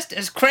 Just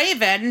as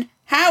craven?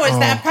 How is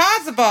that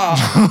possible?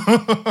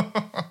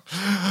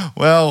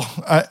 Well,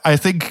 I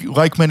think,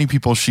 like many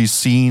people, she's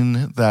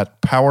seen that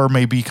power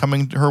may be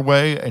coming her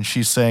way, and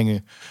she's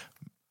saying,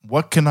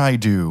 what can I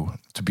do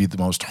to be the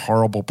most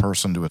horrible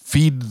person to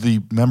feed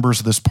the members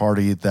of this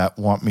party that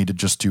want me to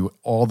just do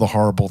all the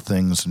horrible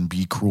things and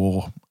be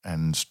cruel?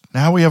 And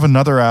now we have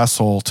another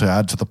asshole to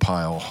add to the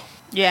pile.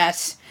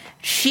 Yes.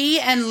 She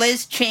and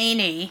Liz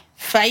Cheney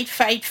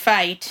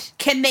fight.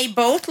 Can they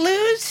both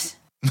lose?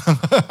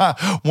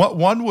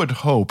 One would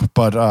hope,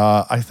 but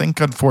I think,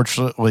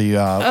 unfortunately,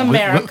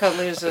 America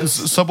loses.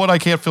 Someone I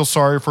can't feel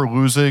sorry for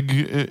losing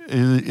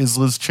is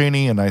Liz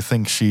Cheney, and I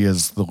think she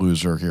is the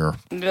loser here.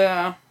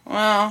 Yeah,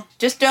 well,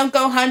 just don't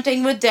go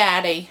hunting with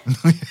Daddy.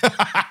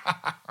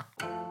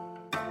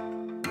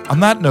 On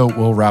that note,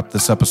 we'll wrap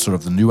this episode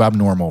of The New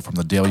Abnormal from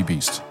The Daily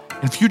Beast.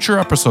 In future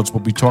episodes,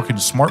 we'll be talking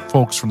to smart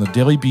folks from The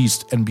Daily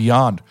Beast and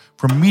beyond,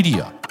 from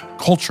media,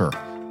 culture,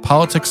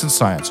 politics, and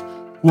science,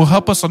 who will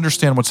help us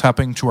understand what's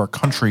happening to our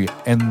country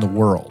and the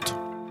world.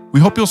 We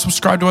hope you'll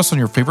subscribe to us on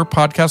your favorite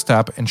podcast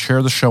app and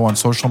share the show on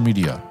social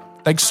media.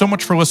 Thanks so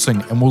much for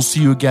listening, and we'll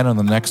see you again on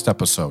the next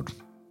episode.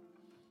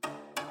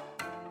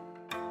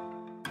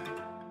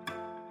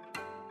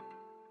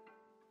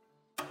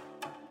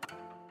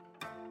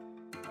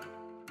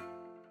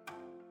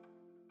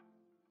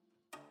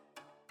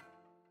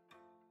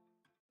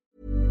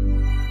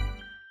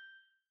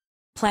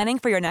 Planning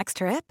for your next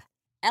trip?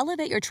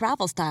 Elevate your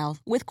travel style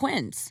with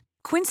Quince.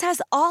 Quince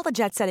has all the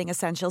jet-setting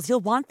essentials you'll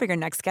want for your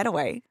next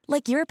getaway,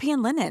 like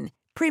European linen,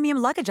 premium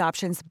luggage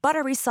options,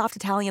 buttery soft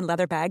Italian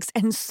leather bags,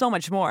 and so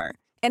much more.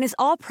 And is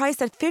all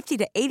priced at 50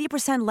 to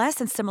 80% less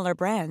than similar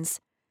brands.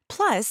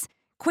 Plus,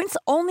 Quince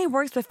only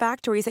works with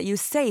factories that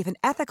use safe and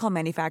ethical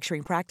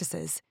manufacturing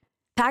practices.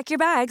 Pack your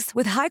bags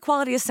with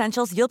high-quality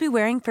essentials you'll be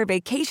wearing for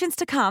vacations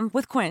to come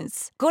with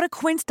Quince. Go to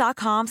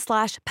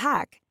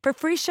quince.com/pack for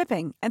free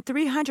shipping and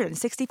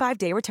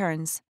 365-day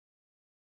returns.